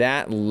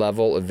that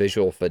level of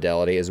visual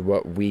fidelity is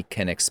what we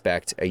can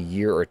expect a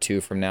year or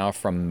two from now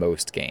from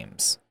most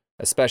games,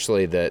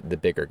 especially the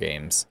bigger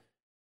games.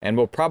 And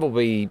we'll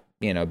probably,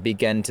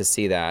 begin to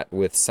see that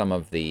with some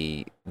of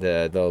the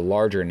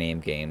larger name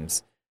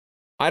games.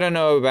 I don't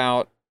know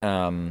about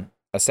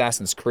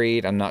Assassin's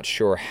Creed. I'm not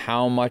sure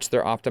how much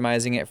they're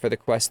optimizing it for the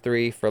Quest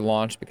 3 for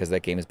launch because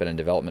that game has been in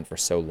development for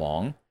so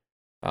long.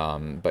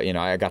 But,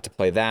 I got to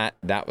play that.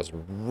 That was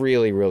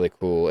really, really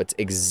cool. It's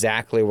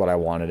exactly what I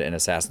wanted an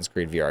Assassin's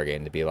Creed VR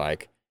game to be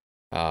like.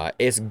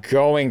 It's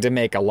going to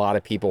make a lot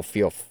of people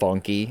feel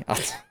funky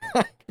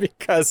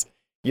because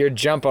you're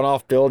jumping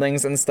off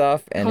buildings and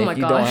stuff. And if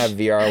you don't have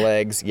VR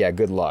legs, yeah,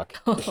 good luck.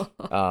 What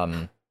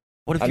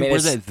if you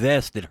wear that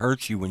vest that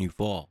hurts you when you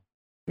fall?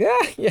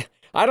 Yeah.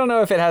 I don't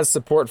know if it has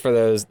support for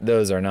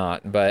those or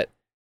not, but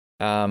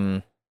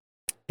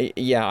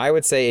yeah, I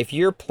would say if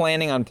you're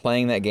planning on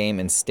playing that game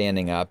and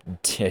standing up,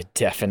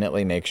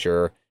 definitely make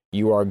sure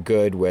you are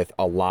good with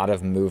a lot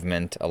of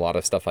movement, a lot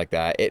of stuff like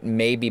that. It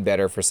may be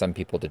better for some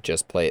people to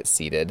just play it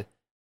seated,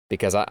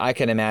 because I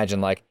can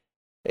imagine, like,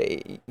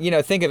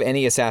 think of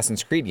any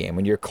Assassin's Creed game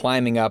when you're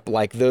climbing up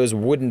like those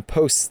wooden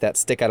posts that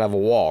stick out of a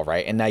wall,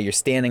 right? And now you're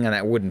standing on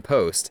that wooden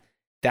post.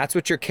 That's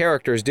what your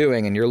character is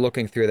doing, and you're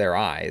looking through their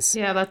eyes.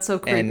 Yeah, that's so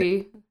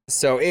creepy.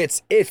 So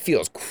it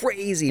feels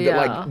crazy, but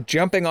like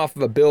jumping off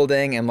of a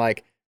building and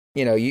like,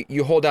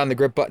 you hold down the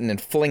grip button and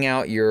fling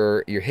out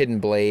your hidden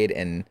blade,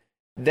 and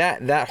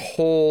that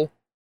whole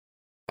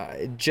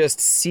just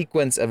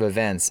sequence of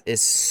events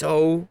is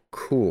so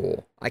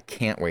cool. I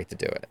can't wait to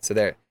do it. So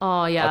there.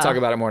 Oh yeah. I'll talk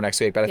about it more next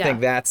week, but I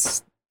think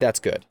that's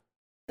good.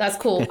 That's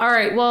cool. All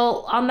right.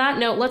 Well, on that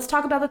note, let's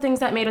talk about the things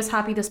that made us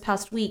happy this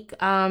past week.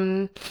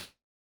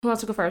 Who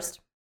wants to go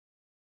first?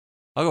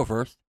 I'll go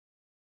first.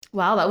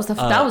 Wow, that was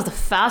the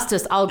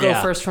fastest I'll go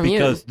first from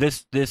because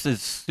this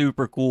is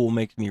super cool.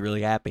 Makes me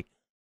really happy.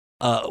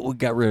 We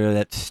got rid of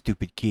that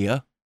stupid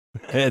Kia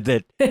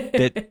that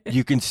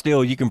you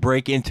can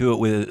break into it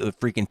with a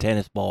freaking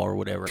tennis ball or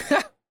whatever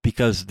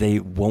because they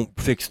won't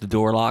fix the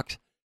door locks.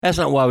 That's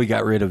not why we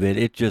got rid of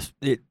it.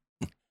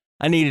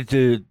 I needed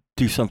to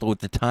do something with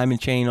the timing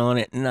chain on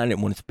it, and I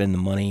didn't want to spend the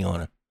money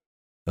on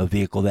a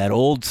vehicle that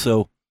old,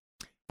 so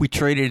we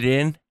traded it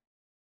in.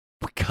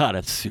 We got a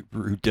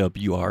Subaru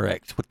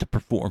WRX with the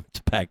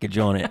performance package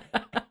on it.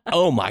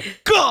 Oh my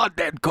God,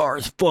 that car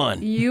is fun.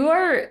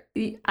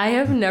 I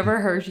have never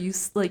heard you,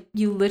 like,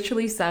 you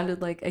literally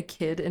sounded like a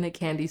kid in a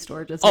candy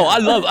store just now.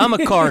 I'm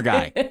a car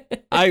guy.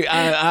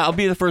 I'll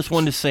be the first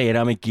one to say it.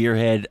 I'm a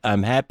gearhead.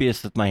 I'm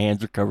happiest that my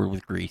hands are covered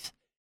with grease.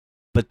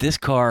 But this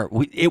car,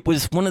 it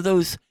was one of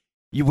those,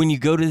 when you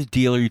go to the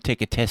dealer, you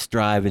take a test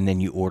drive and then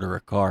you order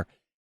a car.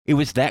 It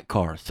was that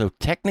car. So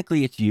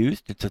technically it's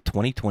used. It's a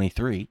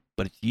 2023,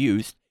 but it's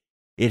used.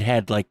 It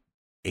had like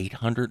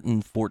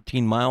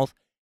 814 miles.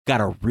 Got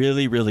a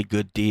really, really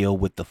good deal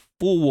with the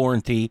full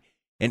warranty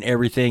and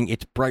everything.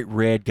 It's bright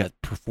red, got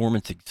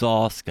performance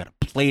exhaust, got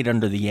a plate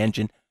under the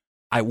engine.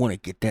 I want to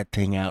get that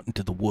thing out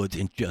into the woods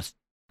and just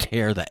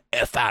tear the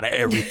F out of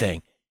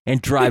everything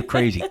and drive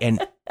crazy.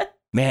 And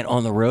man,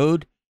 on the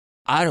road,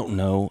 I don't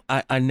know.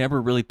 I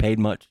never really paid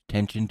much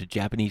attention to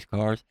Japanese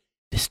cars.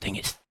 This thing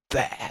is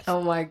fast.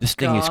 Oh my God. This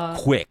thing is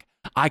quick.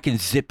 I can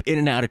zip in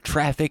and out of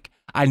traffic.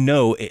 I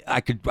know I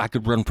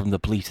could run from the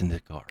police in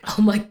this car.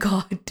 Oh my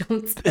God,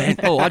 don't say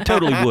that. I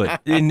totally would.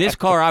 In this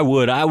car, I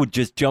would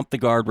just jump the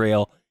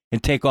guardrail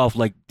and take off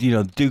like,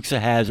 Dukes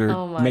of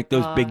Hazzard, make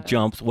those big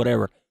jumps,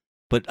 whatever.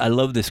 But I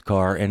love this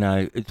car, and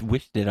I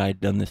wish that I had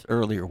done this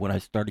earlier when I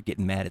started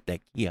getting mad at that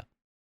Kia.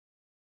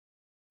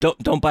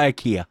 Don't buy a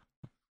Kia.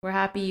 We're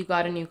happy you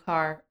got a new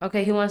car.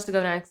 Okay, who wants to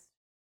go next?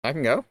 I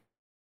can go.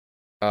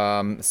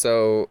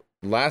 So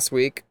last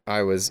week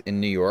I was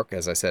in New York,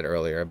 as I said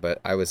earlier,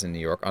 but I was in New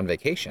York on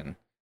vacation.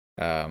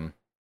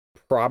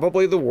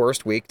 Probably the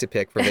worst week to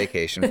pick for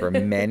vacation for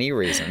many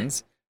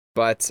reasons,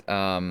 but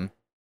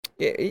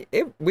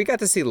we got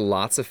to see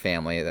lots of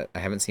family that I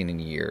haven't seen in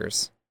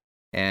years,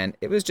 and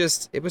it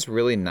was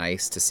really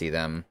nice to see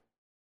them.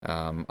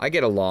 I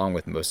get along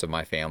with most of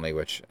my family,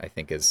 which I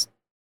think is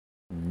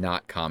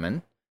not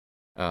common.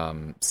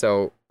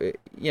 So,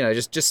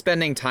 just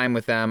spending time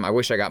with them. I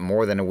wish I got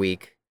more than a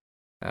week.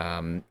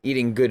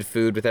 Eating good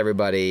food with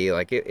everybody.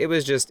 Like it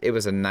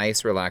was a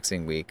nice,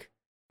 relaxing week.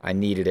 I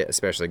needed it,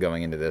 especially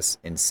going into this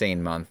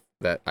insane month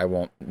that I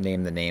won't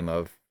name the name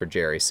of for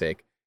Jerry's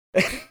sake.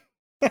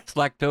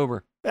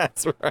 Slacktober.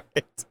 That's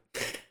right.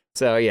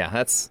 So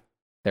yeah,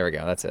 there we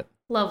go. That's it.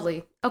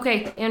 Lovely.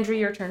 Okay, Andrew,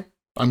 your turn.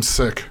 I'm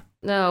sick.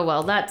 No,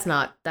 well, that's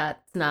not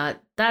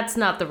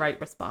the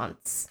right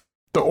response.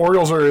 The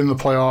Orioles are in the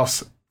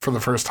playoffs for the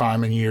first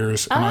time in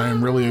years, and I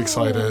am really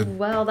excited.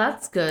 Well,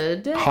 that's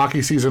good.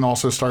 Hockey season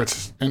also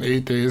starts in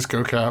 8 days.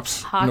 Go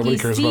Caps. Hockey Nobody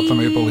cares about the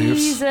Maple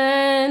Leafs.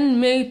 Season,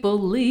 Maple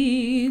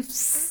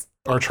Leafs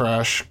are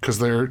trash because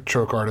they're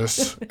choke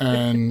artists,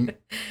 and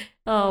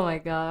oh my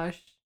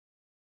gosh.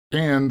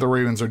 And the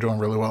Ravens are doing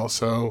really well.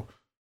 So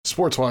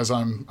sports-wise,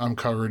 I'm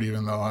covered,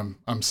 even though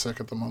I'm sick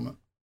at the moment.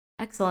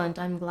 Excellent.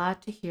 I'm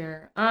glad to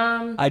hear.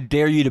 I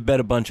dare you to bet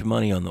a bunch of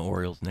money on the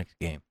Orioles next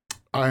game.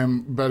 I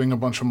am betting a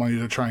bunch of money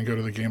to try and go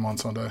to the game on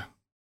Sunday.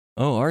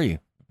 Oh, are you?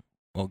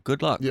 Well,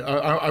 good luck. Yeah,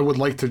 I would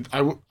like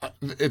to.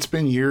 It's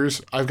been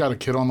years. I've got a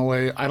kid on the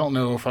way. I don't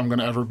know if I'm going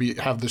to ever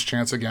have this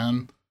chance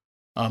again.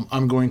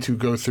 I'm going to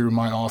go through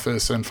my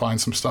office and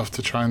find some stuff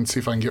to try and see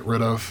if I can get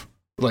rid of,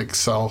 like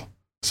sell,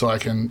 so I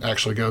can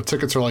actually go.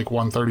 Tickets are like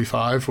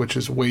 $135, which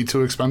is way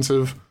too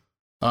expensive.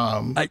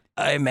 I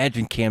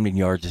imagine Camden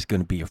Yards is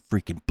going to be a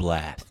freaking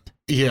blast.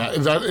 Yeah,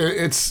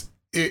 it's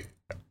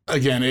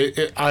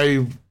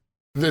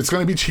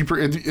going to be cheaper.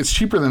 It's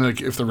cheaper than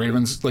like if the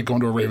Ravens going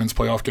to a Ravens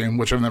playoff game,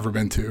 which I've never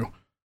been to.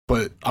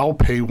 But I'll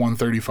pay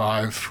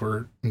 $135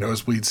 for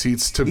nosebleed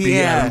seats to be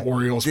at an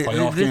Orioles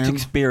playoff game. This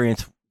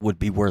experience would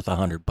be worth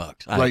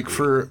 $100. Like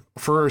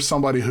for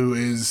somebody who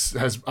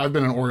I've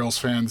been an Orioles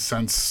fan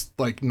since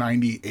like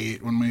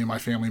 '98 when me and my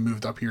family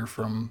moved up here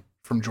from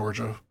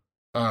Georgia,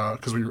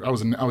 because I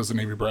was a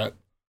Navy brat,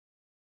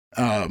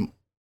 and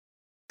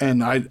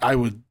I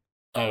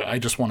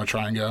just want to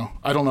try and go.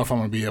 I don't know if I'm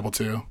going to be able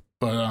to.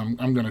 But I'm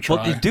going to try.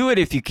 Well, do it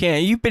if you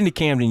can. You've been to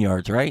Camden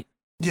Yards, right?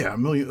 Yeah,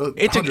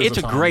 it's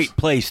a great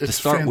place to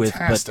start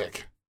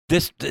fantastic.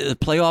 With. But the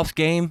playoffs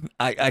game,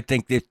 I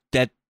think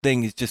that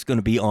thing is just going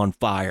to be on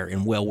fire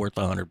and well worth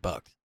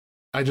 $100.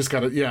 I just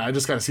gotta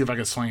see if I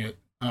can swing it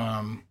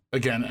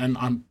again. And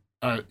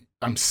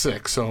I'm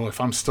sick, so if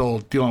I'm still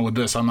dealing with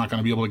this, I'm not going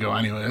to be able to go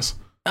anyways.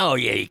 Oh,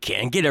 yeah, you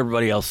can. Get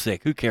everybody else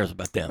sick. Who cares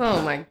about them?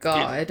 Oh, my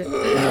God.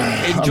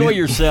 Enjoy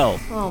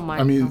yourself. Oh, my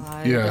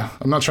God. Yeah.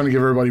 I'm not trying to give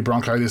everybody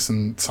bronchitis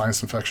and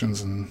sinus infections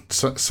and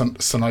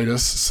sinusitis.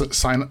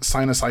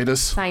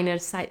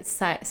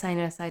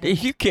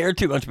 If you care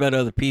too much about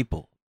other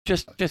people,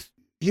 just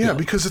yeah,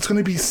 because it's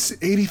going to be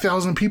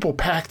 80,000 people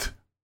packed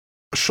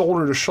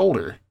shoulder to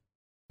shoulder.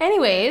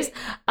 Anyways,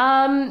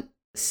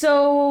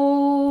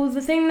 so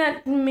the thing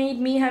that made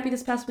me happy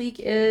this past week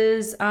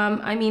is,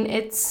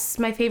 it's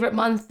my favorite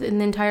month in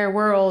the entire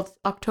world,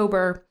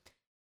 October.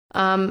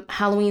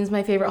 Halloween's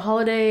my favorite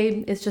holiday.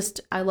 It's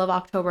just, I love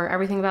October.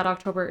 Everything about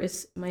October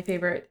is my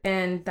favorite,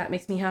 and that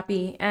makes me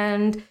happy.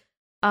 And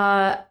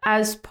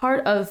as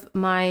part of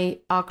my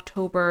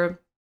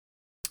October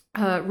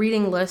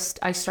reading list,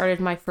 I started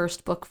my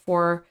first book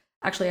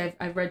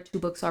I've read 2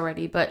 books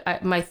already,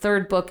 but my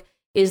third book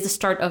is the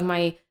start of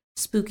my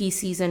spooky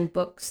season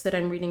books that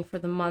I'm reading for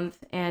the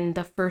month, and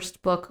the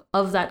first book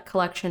of that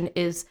collection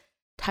is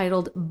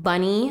titled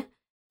Bunny,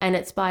 and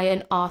it's by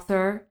an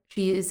author.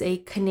 She is a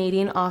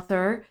Canadian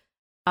author,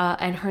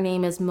 and her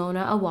name is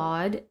Mona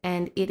Awad,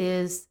 and it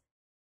is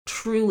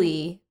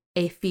truly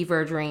a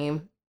fever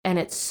dream, and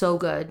it's so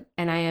good,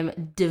 and I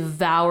am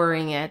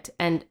devouring it,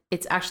 and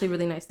it's actually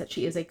really nice that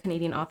she is a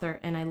Canadian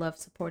author, and I love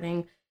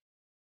supporting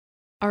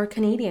our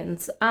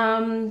Canadians.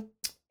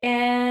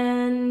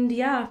 And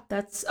yeah,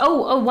 that's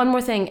one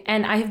more thing.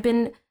 And I have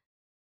been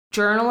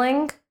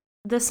journaling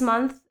this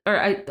month, or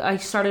I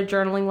started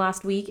journaling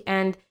last week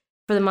and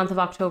for the month of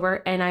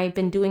October, and I've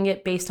been doing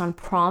it based on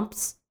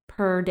prompts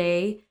per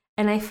day,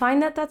 and I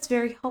find that that's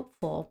very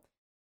helpful.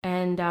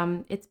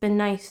 And it's been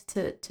nice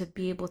to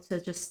be able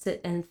to just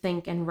sit and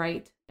think and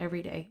write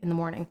every day in the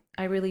morning.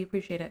 I really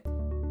appreciate it.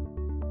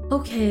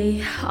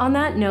 Okay, on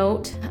that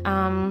note,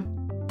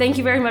 thank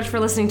you very much for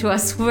listening to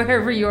us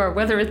wherever you are,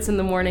 whether it's in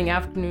the morning,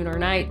 afternoon, or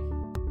night.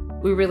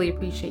 We really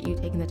appreciate you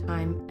taking the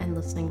time and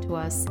listening to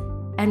us.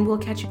 And we'll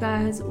catch you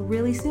guys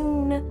really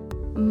soon.